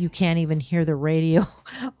exhaust. you can't even hear the radio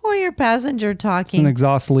or your passenger It's an talking.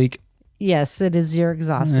 exhaust leak. Yes, it is your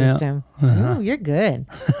exhaust Yeah. system. Ooh, you're good.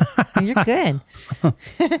 You're good. All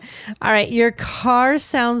right. Your car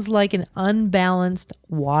sounds like an unbalanced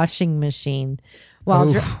washing machine.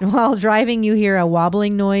 While driving, you hear a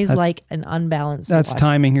wobbling noise like an unbalanced That's washing.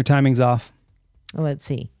 timing. Your timing's off. Let's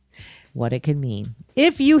see what it could mean.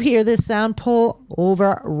 If you hear this sound, pull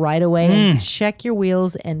over right away and check your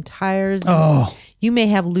wheels and tires. Oh. You may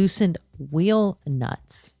have loosened wheel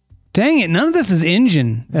nuts. Dang it. None of this is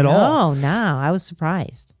engine at all. Oh, no. I was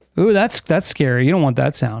surprised. Ooh, that's scary. You don't want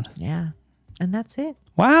that sound. Yeah. And that's it.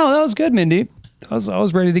 Wow, that was good, Mindy. I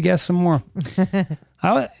was ready to guess some more.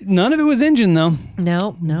 None of it was engine, though.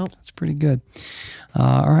 Nope. That's pretty good.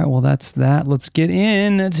 All right, well, that's that. Let's get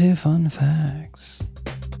into fun facts.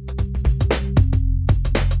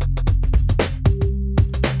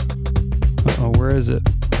 Uh-oh, where is it?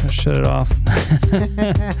 I shut it off.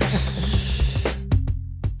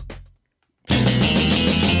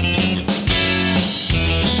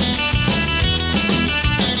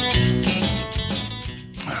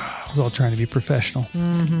 I was all trying to be professional.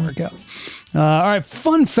 Didn't work out. All right,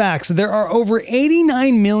 fun facts. There are over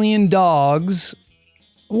 89 million dogs.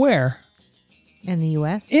 Where? In the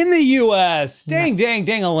U.S.? In the U.S.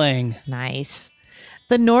 Dang-a-ling. Nice.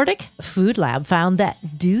 The Nordic Food Lab found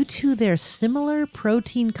that due to their similar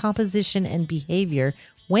protein composition and behavior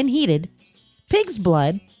when heated, pig's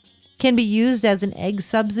blood can be used as an egg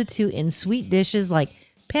substitute in sweet dishes like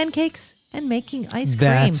pancakes and making ice cream.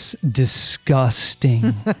 That's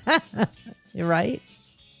disgusting. You're right.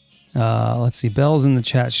 Let's see. Belle's in the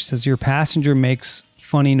chat. She says, your passenger makes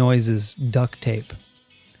funny noises. Duct tape.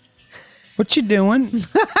 What you doing?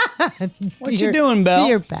 What you doing, Belle?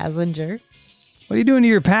 Your passenger. What are you doing to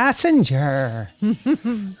your passenger? All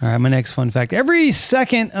right, my next fun fact. Every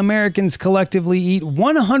second, Americans collectively eat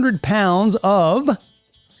 100 pounds of...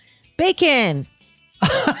 Bacon.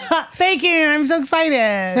 Bacon! I'm so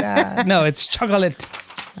excited! No, it's chocolate.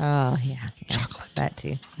 Oh, yeah. Chocolate. That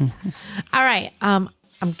too. All right. I'm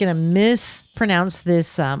going to mispronounce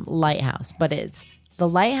this lighthouse, but it's the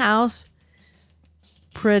Lighthouse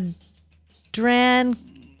Pradrangavati.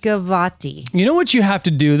 You know what you have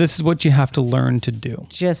to do? This is what you have to learn to do.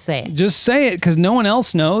 Just say it. Just say it, because no one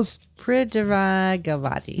else knows.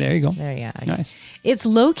 Pradrangavati. There you go. There you go. Nice. It's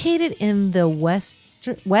located in the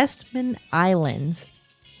Westman Islands,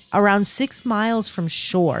 around 6 miles from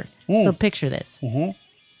shore. So picture this.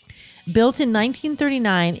 Built in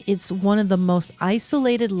 1939, it's one of the most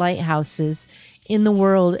isolated lighthouses in the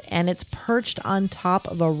world, and it's perched on top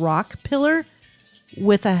of a rock pillar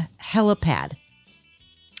with a helipad.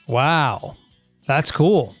 Wow. That's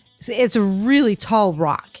cool. It's a really tall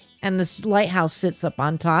rock, and this lighthouse sits up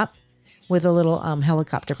on top with a little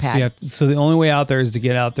helicopter pad. So the only way out there is to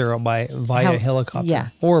get out there via helicopter. Yeah.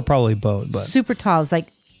 Or probably boat. But Super tall. It's like,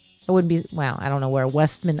 it wouldn't be, well, I don't know where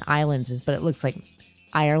Westman Islands is, but it looks like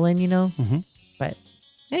Ireland, you know? Mm-hmm. But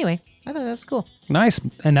anyway, I thought that was cool. Nice.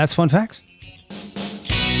 And that's fun facts.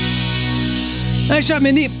 Nice shot,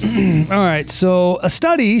 Mindy. All right. So a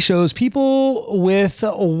study shows people with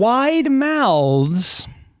wide mouths.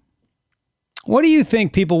 What do you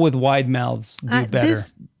think people with wide mouths do better?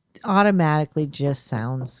 This automatically just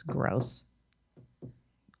sounds gross.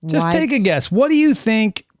 Just take a guess. What do you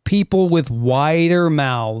think people with wider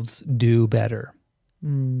mouths do better?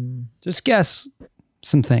 Just guess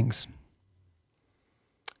some things.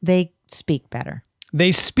 They speak better.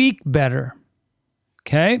 They speak better.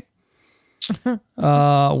 Okay.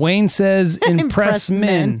 Wayne says impress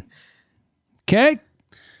men. Okay.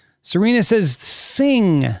 Serena says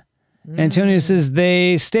sing. Antonio says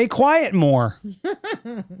they stay quiet more.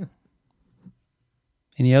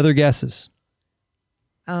 Any other guesses?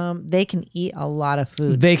 They can eat a lot of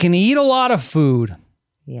food. They can eat a lot of food.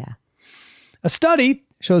 Yeah. A study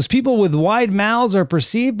shows people with wide mouths are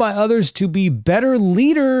perceived by others to be better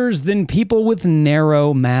leaders than people with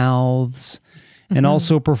narrow mouths, and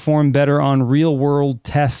also perform better on real-world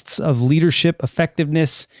tests of leadership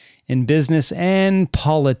effectiveness in business and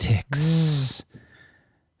politics.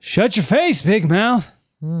 Shut your face, big mouth.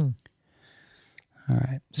 All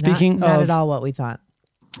right. Speaking not of... at all what we thought.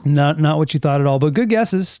 Not what you thought at all, but good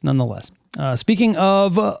guesses nonetheless. Speaking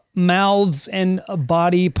of mouths and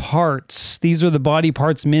body parts, these are the body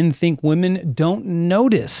parts men think women don't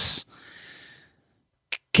notice.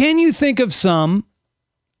 Can you think of some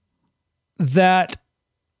that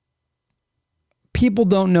people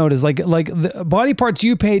don't notice? Like the body parts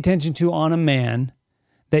you pay attention to on a man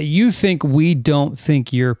that you think we don't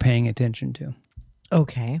think you're paying attention to.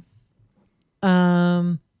 Okay.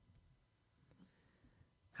 How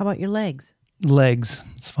about your legs? Legs.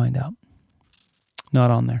 Let's find out. Not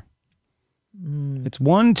on there. It's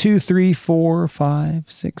 1, 2, 3, 4, 5,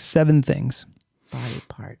 6, 7 things. Body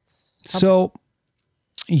parts. So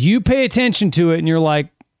you pay attention to it and you're like,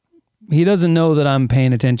 he doesn't know that I'm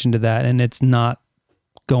paying attention to that and it's not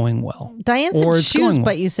going well. Diane said shoes,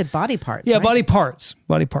 but you said body parts. Yeah, right? body parts.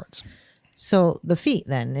 Body parts. So the feet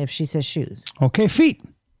then, if she says shoes. Okay, feet.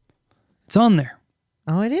 It's on there.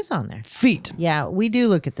 Oh, it is on there. Feet. Yeah, we do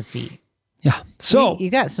look at the feet. Yeah. So you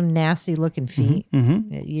got some nasty looking feet.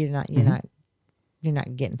 Mm-hmm. You're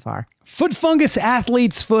not getting far. Foot fungus,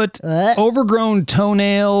 athlete's foot, overgrown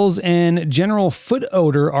toenails, and general foot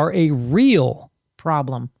odor are a real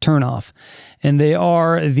problem turnoff. And they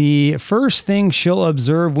are the first thing she'll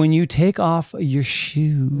observe when you take off your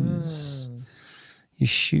shoes. Your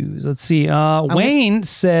shoes. Let's see. Wayne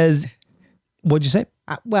says, what'd you say?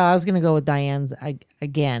 Well, I was going to go with Diane's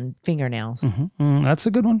again, fingernails. That's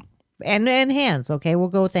a good one. And hands. Okay, we'll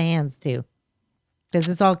go with the hands too. Because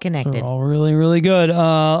it's all connected. They're all really, really good.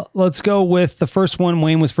 Let's go with the first one.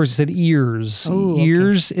 Wayne was first. He said ears. Ooh,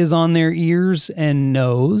 ears is on their ears and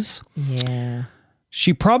nose. Yeah.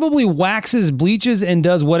 She probably waxes, bleaches, and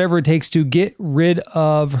does whatever it takes to get rid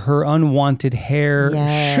of her unwanted hair.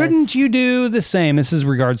 Yes. Shouldn't you do the same? This is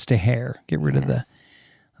regards to hair. Get rid of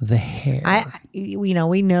the hair.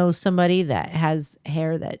 We know somebody that has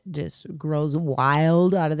hair that just grows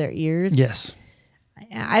wild out of their ears. Yes.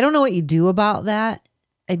 I don't know what you do about that.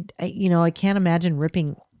 I can't imagine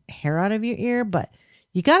ripping hair out of your ear, but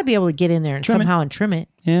you got to be able to get in there and trim it.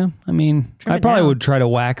 Yeah. I mean, I probably would try to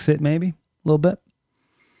wax it maybe a little bit.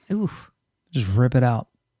 Oof. Just rip it out.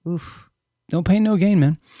 Oof. No pain, no gain,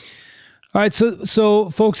 man. All right, so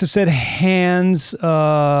folks have said hands.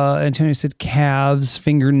 Antonio said calves,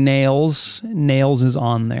 fingernails. Nails is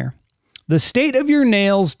on there. The state of your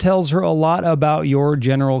nails tells her a lot about your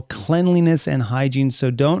general cleanliness and hygiene.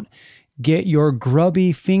 So don't let your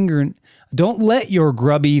grubby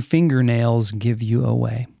fingernails give you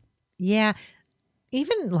away. Yeah,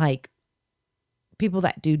 even like people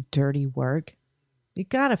that do dirty work, you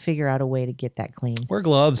got to figure out a way to get that clean. Wear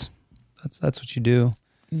gloves. That's what you do.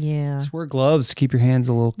 Yeah. Just wear gloves to keep your hands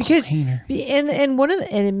a little cleaner. And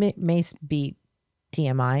it may be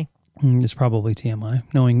TMI. It's probably TMI.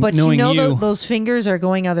 Knowing those fingers are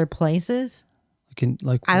going other places.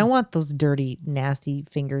 I don't want those dirty, nasty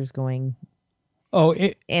fingers going.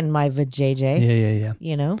 In my vajayjay. Yeah.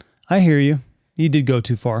 You know. I hear you. You did go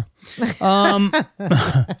too far.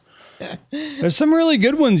 There's some really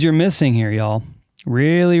good ones you're missing here, y'all.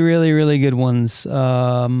 Really, really, really good ones.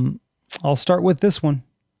 I'll start with this one.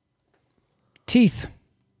 Teeth.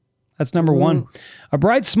 That's number one. A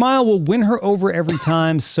bright smile will win her over every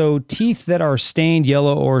time. So teeth that are stained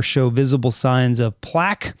yellow or show visible signs of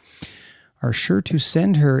plaque are sure to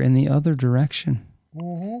send her in the other direction.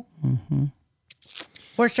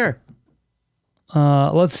 For sure.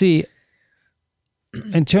 Let's see.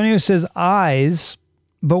 Antonio says eyes,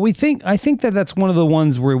 but I think that's one of the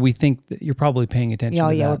ones where we think that you're probably paying attention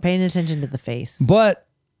to that. We're paying attention to the face. But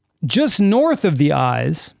just north of the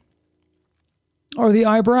eyes are the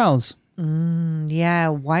eyebrows. Yeah,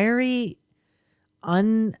 wiry,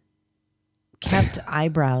 unkept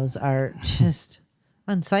eyebrows are just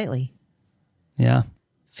unsightly. Yeah.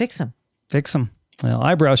 Fix them. Fix them. Well,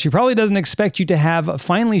 eyebrows. She probably doesn't expect you to have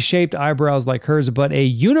finely shaped eyebrows like hers, but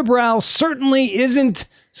a unibrow certainly isn't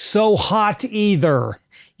so hot either.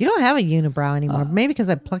 You don't have a unibrow anymore. Maybe because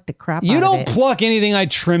I plucked the crap out of it. You don't pluck anything, I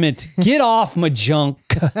trim it. Get off my junk.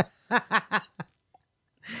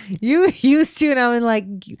 You used to, and I'm like,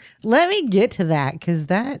 let me get to that, because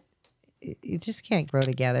you just can't grow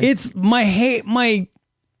together. It's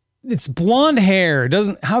it's blonde hair.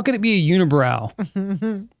 How could it be a unibrow?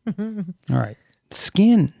 All right.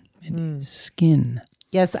 Skin. Skin.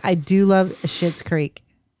 Yes, I do love Schitt's Creek.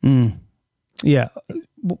 Yeah.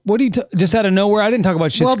 What do you just out of nowhere? I didn't talk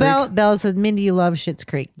about Schitt's Creek. Belle said, Mindy, you love Schitt's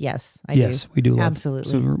Creek. Yes, I do. Yes, we do love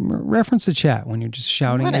Absolutely. So reference the chat when you're just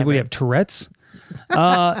shouting. Whatever. Anybody have Tourette's?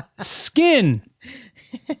 Skin.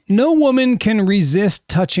 No woman can resist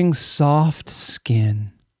touching soft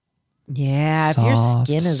skin. Yeah, if your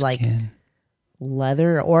skin is like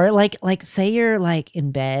leather, or like say you're like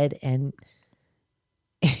in bed and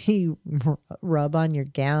you rub on your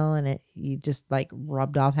gal and you just like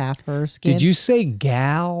rubbed off half her skin. Did you say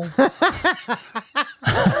gal?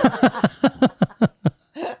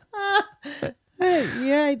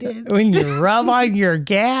 Yeah, I did. When you rub on your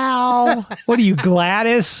gal? What are you,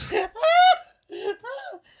 Gladys?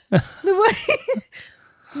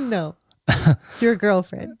 No. Your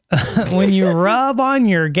girlfriend. When you rub on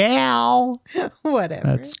your gal. Whatever.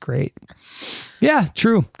 That's great. Yeah,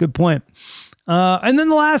 true. Good point. And then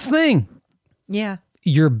the last thing. Yeah.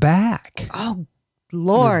 Your back. Oh,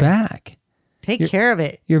 Lord. Your back. Take care of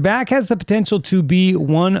it. Your back has the potential to be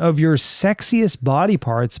one of your sexiest body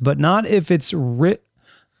parts, but not if it's ridden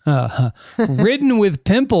with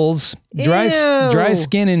pimples, dry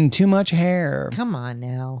skin, and too much hair. Come on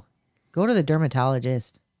now. Go to the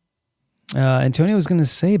dermatologist. Antonio was going to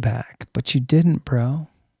say back, but you didn't, bro.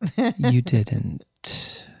 You didn't.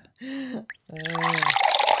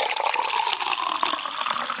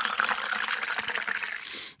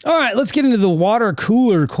 All right, let's get into the water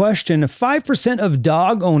cooler question. 5% of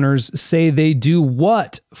dog owners say they do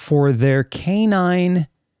what for their canine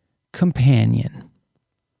companion?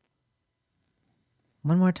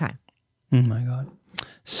 One more time. Oh my God.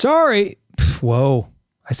 Sorry. Whoa.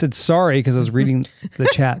 I said sorry because I was reading the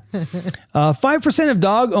chat. 5% of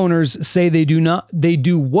dog owners say they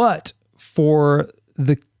do what for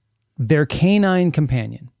their canine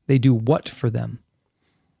companion? They do what for them?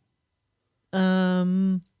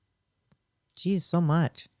 Geez, so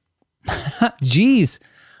much. Geez,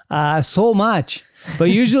 so much.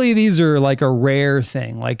 But usually these are like a rare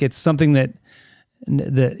thing. Like it's something that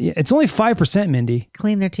it's only 5%, Mindy.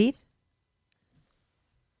 Clean their teeth?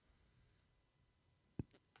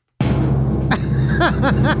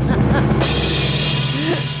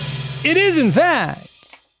 It is, in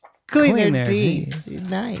fact. Clean their teeth.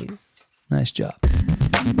 Nice. Nice job.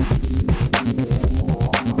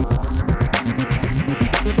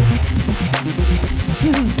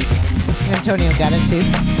 Antonio got it too.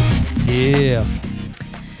 Yeah.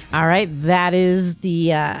 All right. That is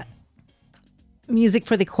the music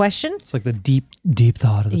for the question. It's like the deep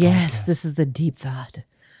thought of the Yes, podcast. this is the deep thought.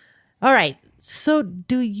 All right. So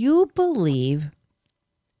do you believe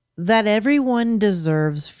that everyone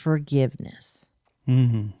deserves forgiveness?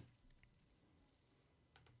 Mm-hmm.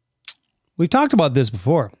 We've talked about this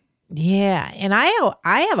before. Yeah, and I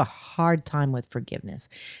have a hard time with forgiveness,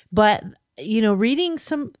 but reading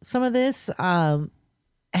some of this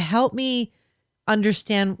helped me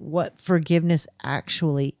understand what forgiveness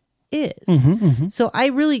actually is. Mm-hmm, mm-hmm. So I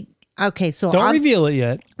really So don't reveal it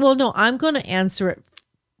yet. Well, no, I'm going to answer it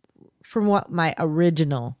from what my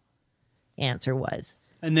original answer was.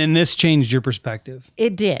 And then this changed your perspective.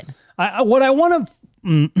 It did. What I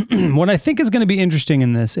think is going to be interesting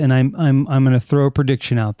in this, and I'm going to throw a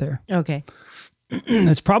prediction out there. Okay.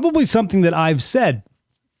 It's probably something that I've said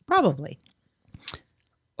Probably.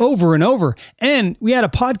 over and over. And we had a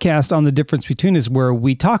podcast on the difference between us where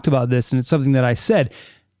we talked about this, and it's something that I said.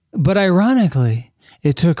 But ironically,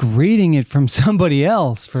 It took reading it from somebody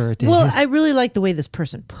else for it to Well, hit. I really like the way this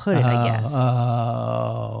person put it, I guess.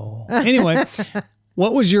 Oh. Anyway,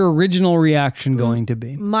 what was your original reaction going to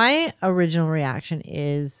be? My original reaction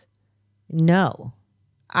is no.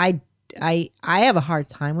 I have a hard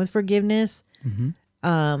time with forgiveness.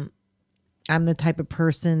 I'm the type of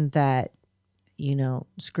person that,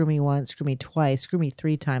 screw me once, screw me twice, screw me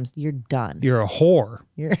 3 times, you're done. You're a whore,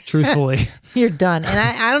 You're truthfully. you're done. And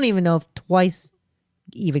I don't even know if twice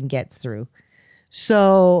even gets through.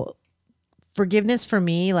 So forgiveness for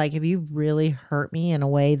me, like if you really hurt me in a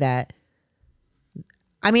way that,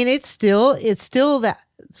 it's still that.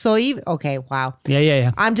 So even, okay, wow.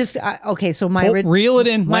 Yeah. I'm just, okay. So my Reel it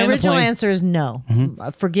in. my land the original plane. answer is no.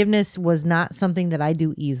 Forgiveness was not something that I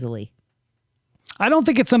do easily. I don't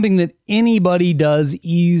think it's something that anybody does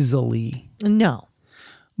easily. No.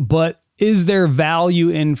 But is there value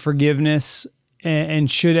in forgiveness,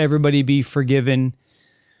 and should everybody be forgiven?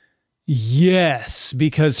 Yes,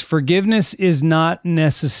 because forgiveness is not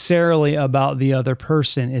necessarily about the other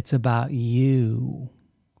person. It's about you.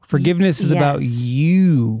 Forgiveness is about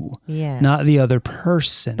you, not the other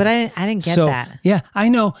person. But I didn't get that. Yeah, I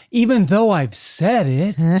know. Even though I've said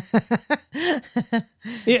it,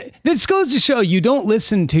 this goes to show you don't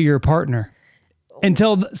listen to your partner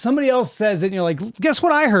until somebody else says it, and you're like, "Guess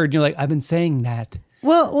what I heard?" And you're like, "I've been saying that."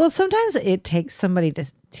 Well, sometimes it takes somebody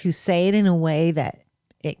to say it in a way that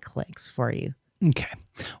it clicks for you. Okay.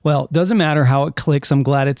 Well, it doesn't matter how it clicks. I'm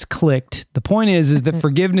glad it's clicked. The point is that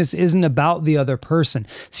forgiveness isn't about the other person.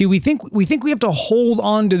 See, we think we have to hold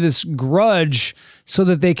on to this grudge so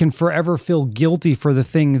that they can forever feel guilty for the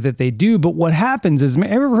thing that they do. But what happens is, have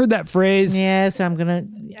you ever heard that phrase? Yes, I'm going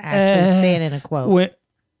to actually say it in a quote.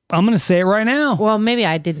 I'm going to say it right now. Well, maybe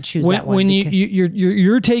I didn't choose that one. When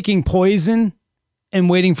you're taking poison and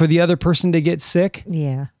waiting for the other person to get sick.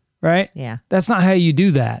 Yeah. Right? Yeah. That's not how you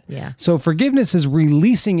do that. Yeah. So forgiveness is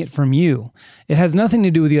releasing it from you. It has nothing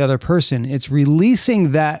to do with the other person. It's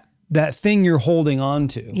releasing that thing you're holding on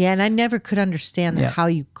to. Yeah, and I never could understand how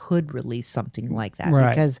you could release something like that. Right.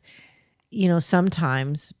 Because,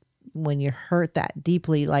 sometimes when you're hurt that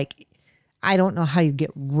deeply, like, I don't know how you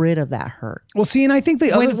get rid of that hurt. Well, see, and I think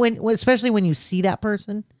especially when you see that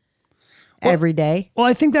person every day. Well,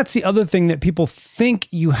 I think that's the other thing that people think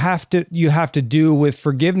you have to do with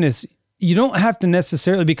forgiveness. You don't have to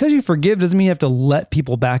necessarily, because you forgive doesn't mean you have to let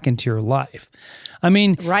people back into your life.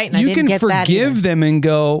 Right, and you can forgive them and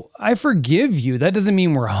go, I forgive you. That doesn't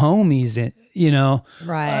mean we're homies,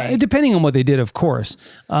 Right. Depending on what they did, of course.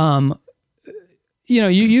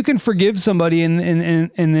 You can forgive somebody and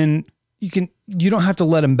then you don't have to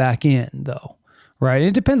let them back in though. Right.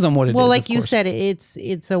 It depends on what it is. Well, like you said,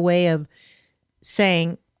 it's a way of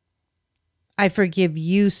saying, I forgive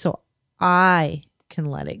you so I can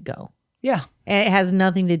let it go. Yeah. And it has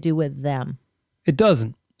nothing to do with them. It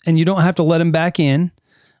doesn't. And you don't have to let them back in.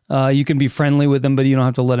 You can be friendly with them, but you don't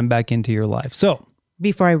have to let them back into your life. So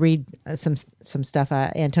before I read some stuff,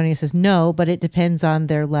 Antonio says, no, but it depends on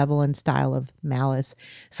their level and style of malice.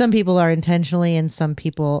 Some people are intentionally, and some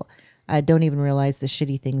people don't even realize the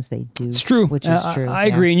shitty things they do. It's true. Which is true. I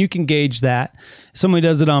agree. And you can gauge that. If somebody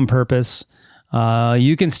does it on purpose,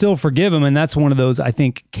 you can still forgive them. And that's one of those, I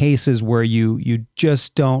think, cases where you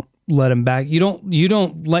just don't let them back. You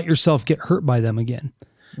don't let yourself get hurt by them again.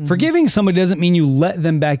 Mm-hmm. Forgiving somebody doesn't mean you let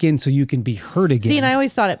them back in so you can be hurt again. See, and I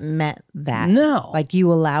always thought it meant that. No. Like you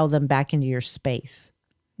allow them back into your space.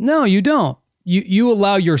 No, you don't. You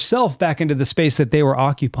allow yourself back into the space that they were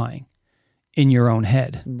occupying in your own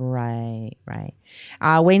head. Right.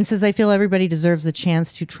 Wayne says, I feel everybody deserves the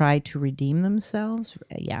chance to try to redeem themselves.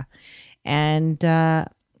 Yeah. And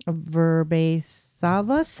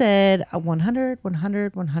Verbesava said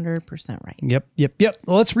 100% right. Yep.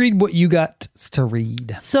 Well, let's read what you got to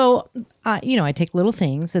read. So, I take little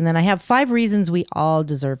things, and then I have 5 reasons we all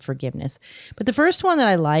deserve forgiveness. But the first one that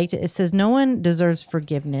I liked, it says no one deserves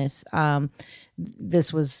forgiveness.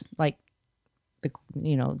 This was like,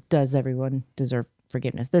 does everyone deserve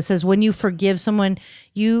forgiveness? This says when you forgive someone,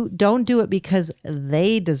 you don't do it because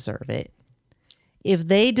they deserve it. If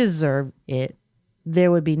they deserve it,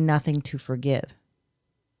 there would be nothing to forgive,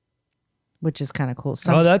 which is kind of cool.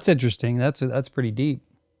 That's interesting. That's pretty deep.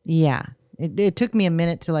 Yeah. It took me a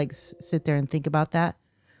minute to sit there and think about that.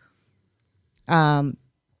 And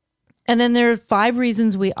then there are 5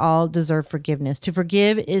 reasons we all deserve forgiveness. To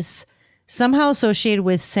forgive is somehow associated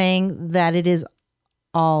with saying that it is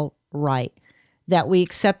all right, that we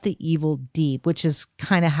accept the evil deed, which is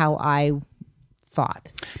kind of how I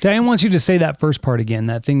thought. Diane wants you to say that first part again,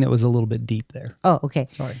 that thing that was a little bit deep there. Oh, okay.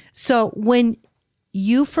 Sorry. So when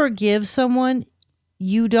you forgive someone,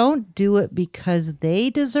 you don't do it because they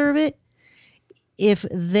deserve it. If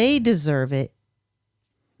they deserve it,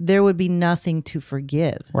 there would be nothing to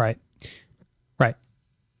forgive. Right.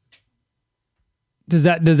 Does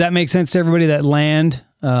that make sense to everybody that land?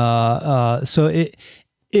 So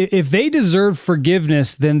if they deserve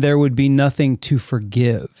forgiveness, then there would be nothing to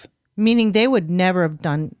forgive. Meaning they would never have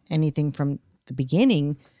done anything from the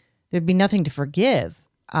beginning. There'd be nothing to forgive.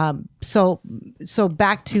 So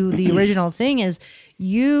back to the original thing is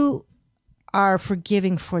you are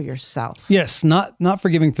forgiving for yourself. Yes, not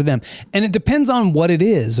forgiving for them. And it depends on what it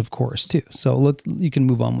is, of course, too. So you can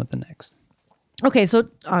move on with the next. Okay, so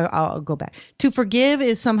I'll go back. To forgive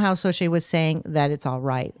is somehow associated with saying that it's all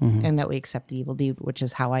right and that we accept the evil deed, which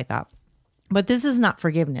is how I thought. But this is not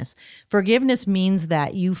forgiveness. Forgiveness means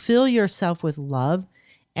that you fill yourself with love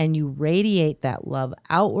and you radiate that love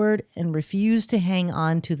outward and refuse to hang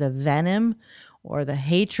on to the venom or the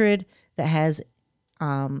hatred that has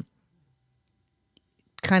kind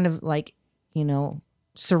of like,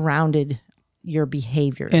 surrounded your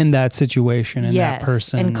behaviors. In that situation, in that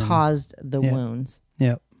person. And caused the wounds.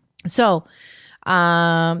 Yeah. So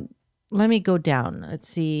let me go down. Let's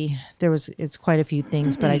see. It's quite a few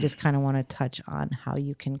things, but I just kind of want to touch on how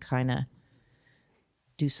you can kind of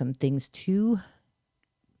do some things too.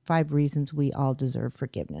 5 reasons we all deserve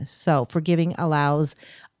forgiveness. So forgiving allows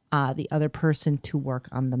the other person to work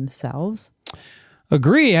on themselves.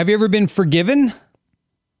 Agree. Have you ever been forgiven?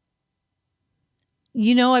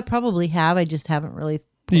 I probably have. I just haven't really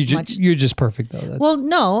put much. You're just perfect though. Well,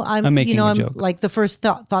 no, I'm making a joke. I'm like the first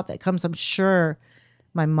thought that comes. I'm sure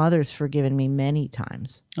my mother's forgiven me many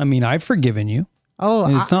times. I mean, I've forgiven you. Oh,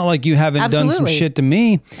 and it's not like you haven't done some shit to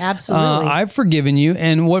me. Absolutely. I've forgiven you.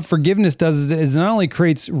 And what forgiveness does is not only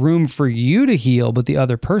creates room for you to heal, but the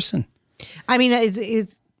other person. I mean,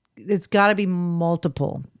 it's got to be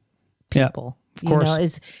multiple people. Yeah, of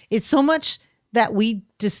course. It's so much that we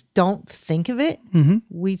just don't think of it. Mm-hmm.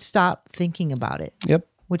 We stop thinking about it. Yep.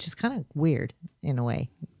 Which is kind of weird in a way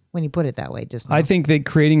when you put it that way. I think that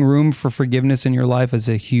creating room for forgiveness in your life is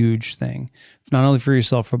a huge thing, not only for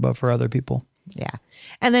yourself, but for other people. Yeah.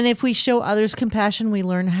 And then if we show others compassion, we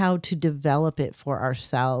learn how to develop it for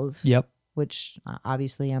ourselves. Yep. Which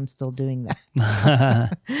obviously I'm still doing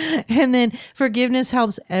that. And then forgiveness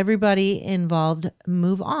helps everybody involved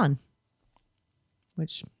move on,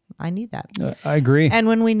 which I need that. I agree. And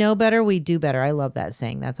when we know better, we do better. I love that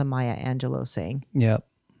saying. That's a Maya Angelou saying. Yep.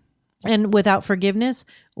 And without forgiveness,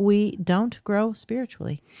 we don't grow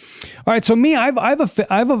spiritually. All right. So me,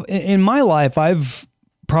 in my life, I've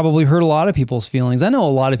probably hurt a lot of people's feelings. I know a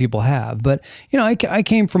lot of people have, but I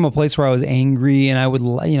came from a place where I was angry and I would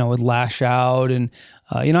lash out, and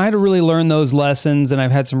I had to really learn those lessons. And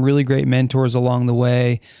I've had some really great mentors along the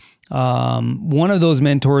way. One of those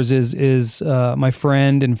mentors is my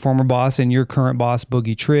friend and former boss and your current boss,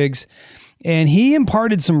 Boogie Triggs. And he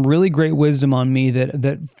imparted some really great wisdom on me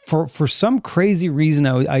that for some crazy reason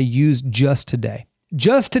I used just today.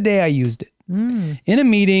 Just today I used it. In a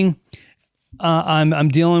meeting. I'm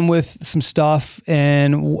dealing with some stuff,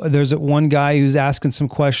 and there's one guy who's asking some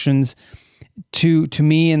questions to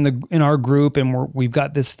me in our group, and we've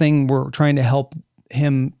got this thing we're trying to help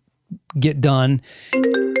him get done.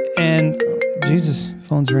 And Jesus,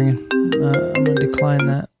 phone's ringing. I'm gonna decline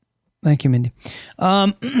that. Thank you, Mindy.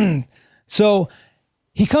 So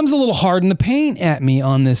he comes a little hard in the paint at me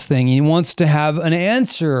on this thing. He wants to have an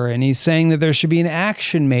answer, and he's saying that there should be an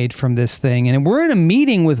action made from this thing. And we're in a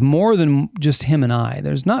meeting with more than just him and I.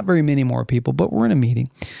 There's not very many more people, but we're in a meeting.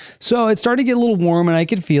 So it started to get a little warm, and I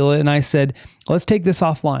could feel it. And I said, let's take this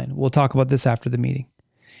offline. We'll talk about this after the meeting.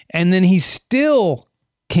 And then he still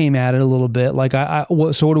came at it a little bit. Like,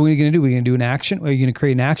 so what are we going to do? Are we going to do an action? Are you going to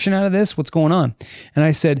create an action out of this? What's going on? And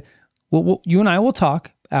I said, well, you and I will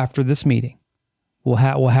talk after this meeting. We'll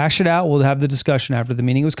hash it out. We'll have the discussion after the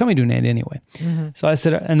meeting. It was coming to an end anyway. Mm-hmm. So I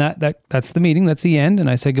said, and that's the meeting. That's the end. And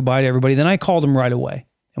I said goodbye to everybody. Then I called him right away,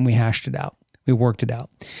 and we hashed it out. We worked it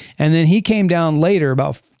out. And then he came down later,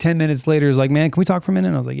 about 10 minutes later. He's like, man, can we talk for a minute?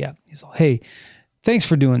 And I was like, yeah. He's like, hey, thanks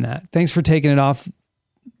for doing that. Thanks for taking it off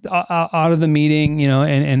out of the meeting,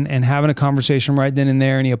 and having a conversation right then and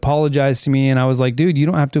there. And he apologized to me. And I was like, dude, you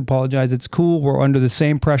don't have to apologize. It's cool. We're under the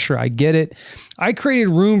same pressure. I get it. I created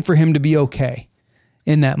room for him to be okay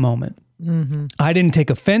in that moment. Mm-hmm. I didn't take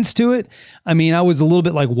offense to it. I mean, I was a little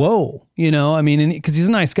bit like, whoa, because he's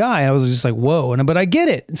a nice guy. I was just like, whoa. But I get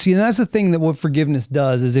it. See, and that's the thing that what forgiveness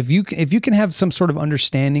does is if you can have some sort of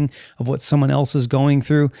understanding of what someone else is going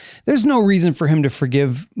through, there's no reason for him to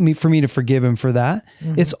forgive me, for me to forgive him for that.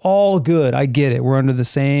 Mm-hmm. It's all good. I get it. We're under the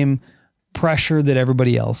same pressure that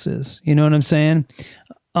everybody else is. You know what I'm saying?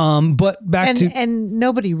 But back to and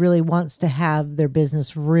nobody really wants to have their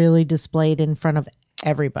business really displayed in front of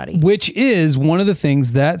everybody. which is one of the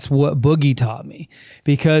things that's what Boogie taught me,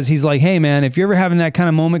 because he's like, hey man, if you're ever having that kind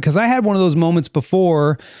of moment, because I had one of those moments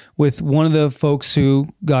before with one of the folks who,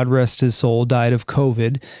 God rest his soul, died of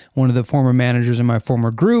COVID, one of the former managers in my former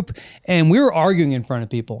group, and we were arguing in front of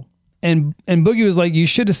people. And Boogie was like, you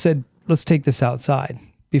should have said, let's take this outside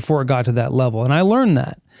before it got to that level. And I learned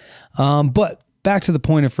that. But back to the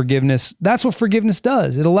point of forgiveness, that's what forgiveness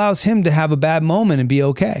does. It allows him to have a bad moment and be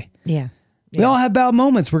okay. Yeah. We all have bad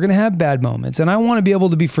moments. We're going to have bad moments. And I want to be able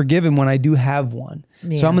to be forgiven when I do have one.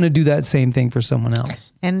 Yeah. So I'm going to do that same thing for someone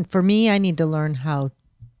else. And for me, I need to learn how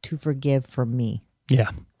to forgive from me.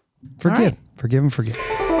 Yeah. Forgive. right. Forgive and forget.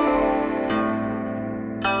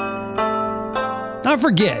 Not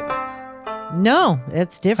forget. No,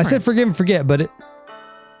 it's I different. said forgive and forget, but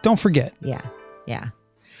don't forget. Yeah. Yeah.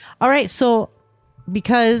 All right. So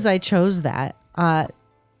because I chose that,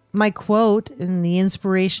 my quote and the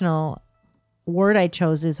inspirational word I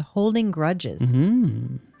chose is holding grudges.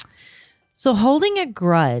 So holding a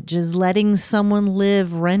grudge is letting someone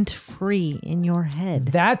live rent-free in your head.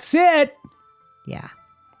 That's it. Yeah.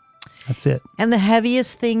 That's it. And the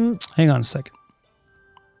heaviest thing, Hang on a second.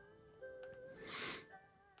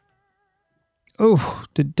 Oh,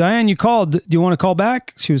 did Diane, you called? Do you want to call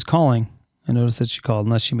back? She was calling. I noticed that she called,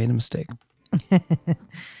 unless she made a mistake.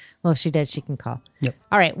 well, if she did, she can call. Yep.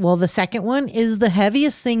 All right. Well, the second one is the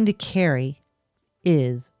heaviest thing to carry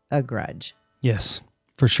is a grudge. Yes,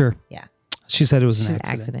 for sure. Yeah. She said it was an It's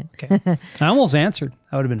an accident. Okay. I almost answered.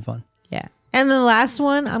 That would have been fun. Yeah. And the last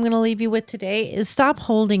one I'm going to leave you with today is stop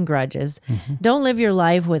holding grudges. Don't live your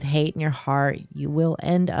life with hate in your heart. You will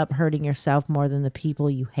end up hurting yourself more than the people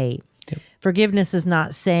you hate. Yep. Forgiveness is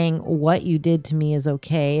not saying what you did to me is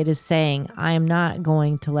okay. It is saying I am not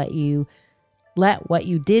going to let what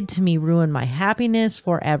you did to me ruin my happiness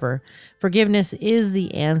forever. Forgiveness is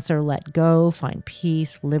the answer. Let go, find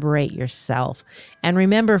peace, liberate yourself. And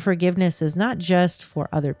remember, forgiveness is not just for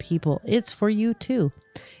other people. It's for you too.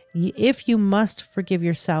 If you must forgive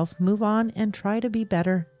yourself, move on and try to be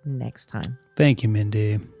better next time. Thank you,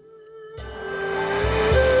 Mindy.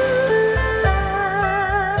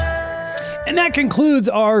 And that concludes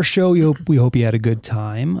our show. We hope you had a good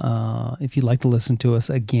time. If you'd like to listen to us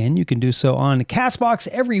again, you can do so on CastBox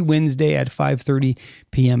every Wednesday at 5:30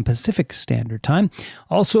 p.m. Pacific Standard Time.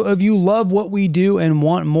 Also, if you love what we do and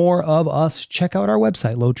want more of us, check out our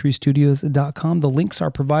website, lowtreestudios.com. The links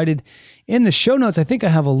are provided in the show notes. I think I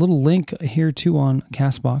have a little link here too on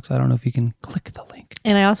CastBox. I don't know if you can click the link.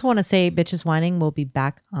 And I also want to say Bitches Whining will be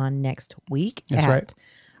back on next week That's right.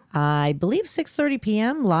 I believe 6:30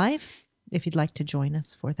 p.m. live. If you'd like to join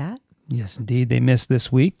us for that. Yes, indeed. They missed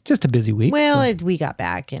this week. Just a busy week. Well, so. we got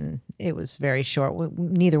back and it was very short.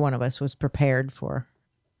 Neither one of us was prepared for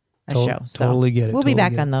a show. So totally get it. We'll be Totally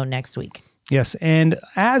back get it. on though next week. Yes, and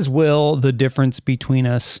as will the difference between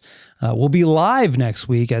us. We'll be live next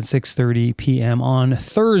week at 6:30 p.m. on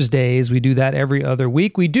Thursdays. We do that every other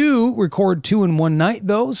week. We do record 2 in one night,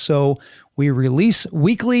 though, so we release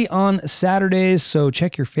weekly on Saturdays. So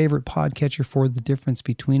check your favorite podcatcher for the difference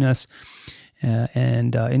between us.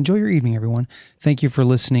 And enjoy your evening, everyone. Thank you for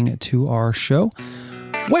listening to our show,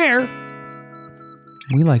 where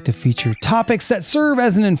we like to feature topics that serve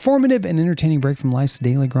as an informative and entertaining break from life's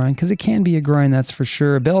daily grind, because it can be a grind, that's for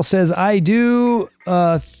sure. Belle says, I do...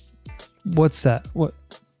 what's that? What?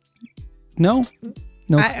 No?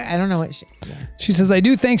 No. I don't know what she... Yeah. She says, I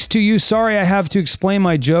do thanks to you. Sorry I have to explain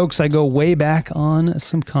my jokes. I go way back on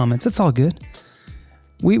some comments. That's all good.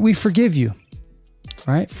 We forgive you.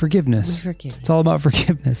 All right? Forgiveness. We forgive you. It's all about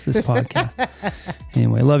forgiveness, this podcast.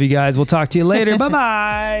 Anyway, love you guys. We'll talk to you later.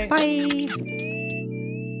 Bye-bye. Bye.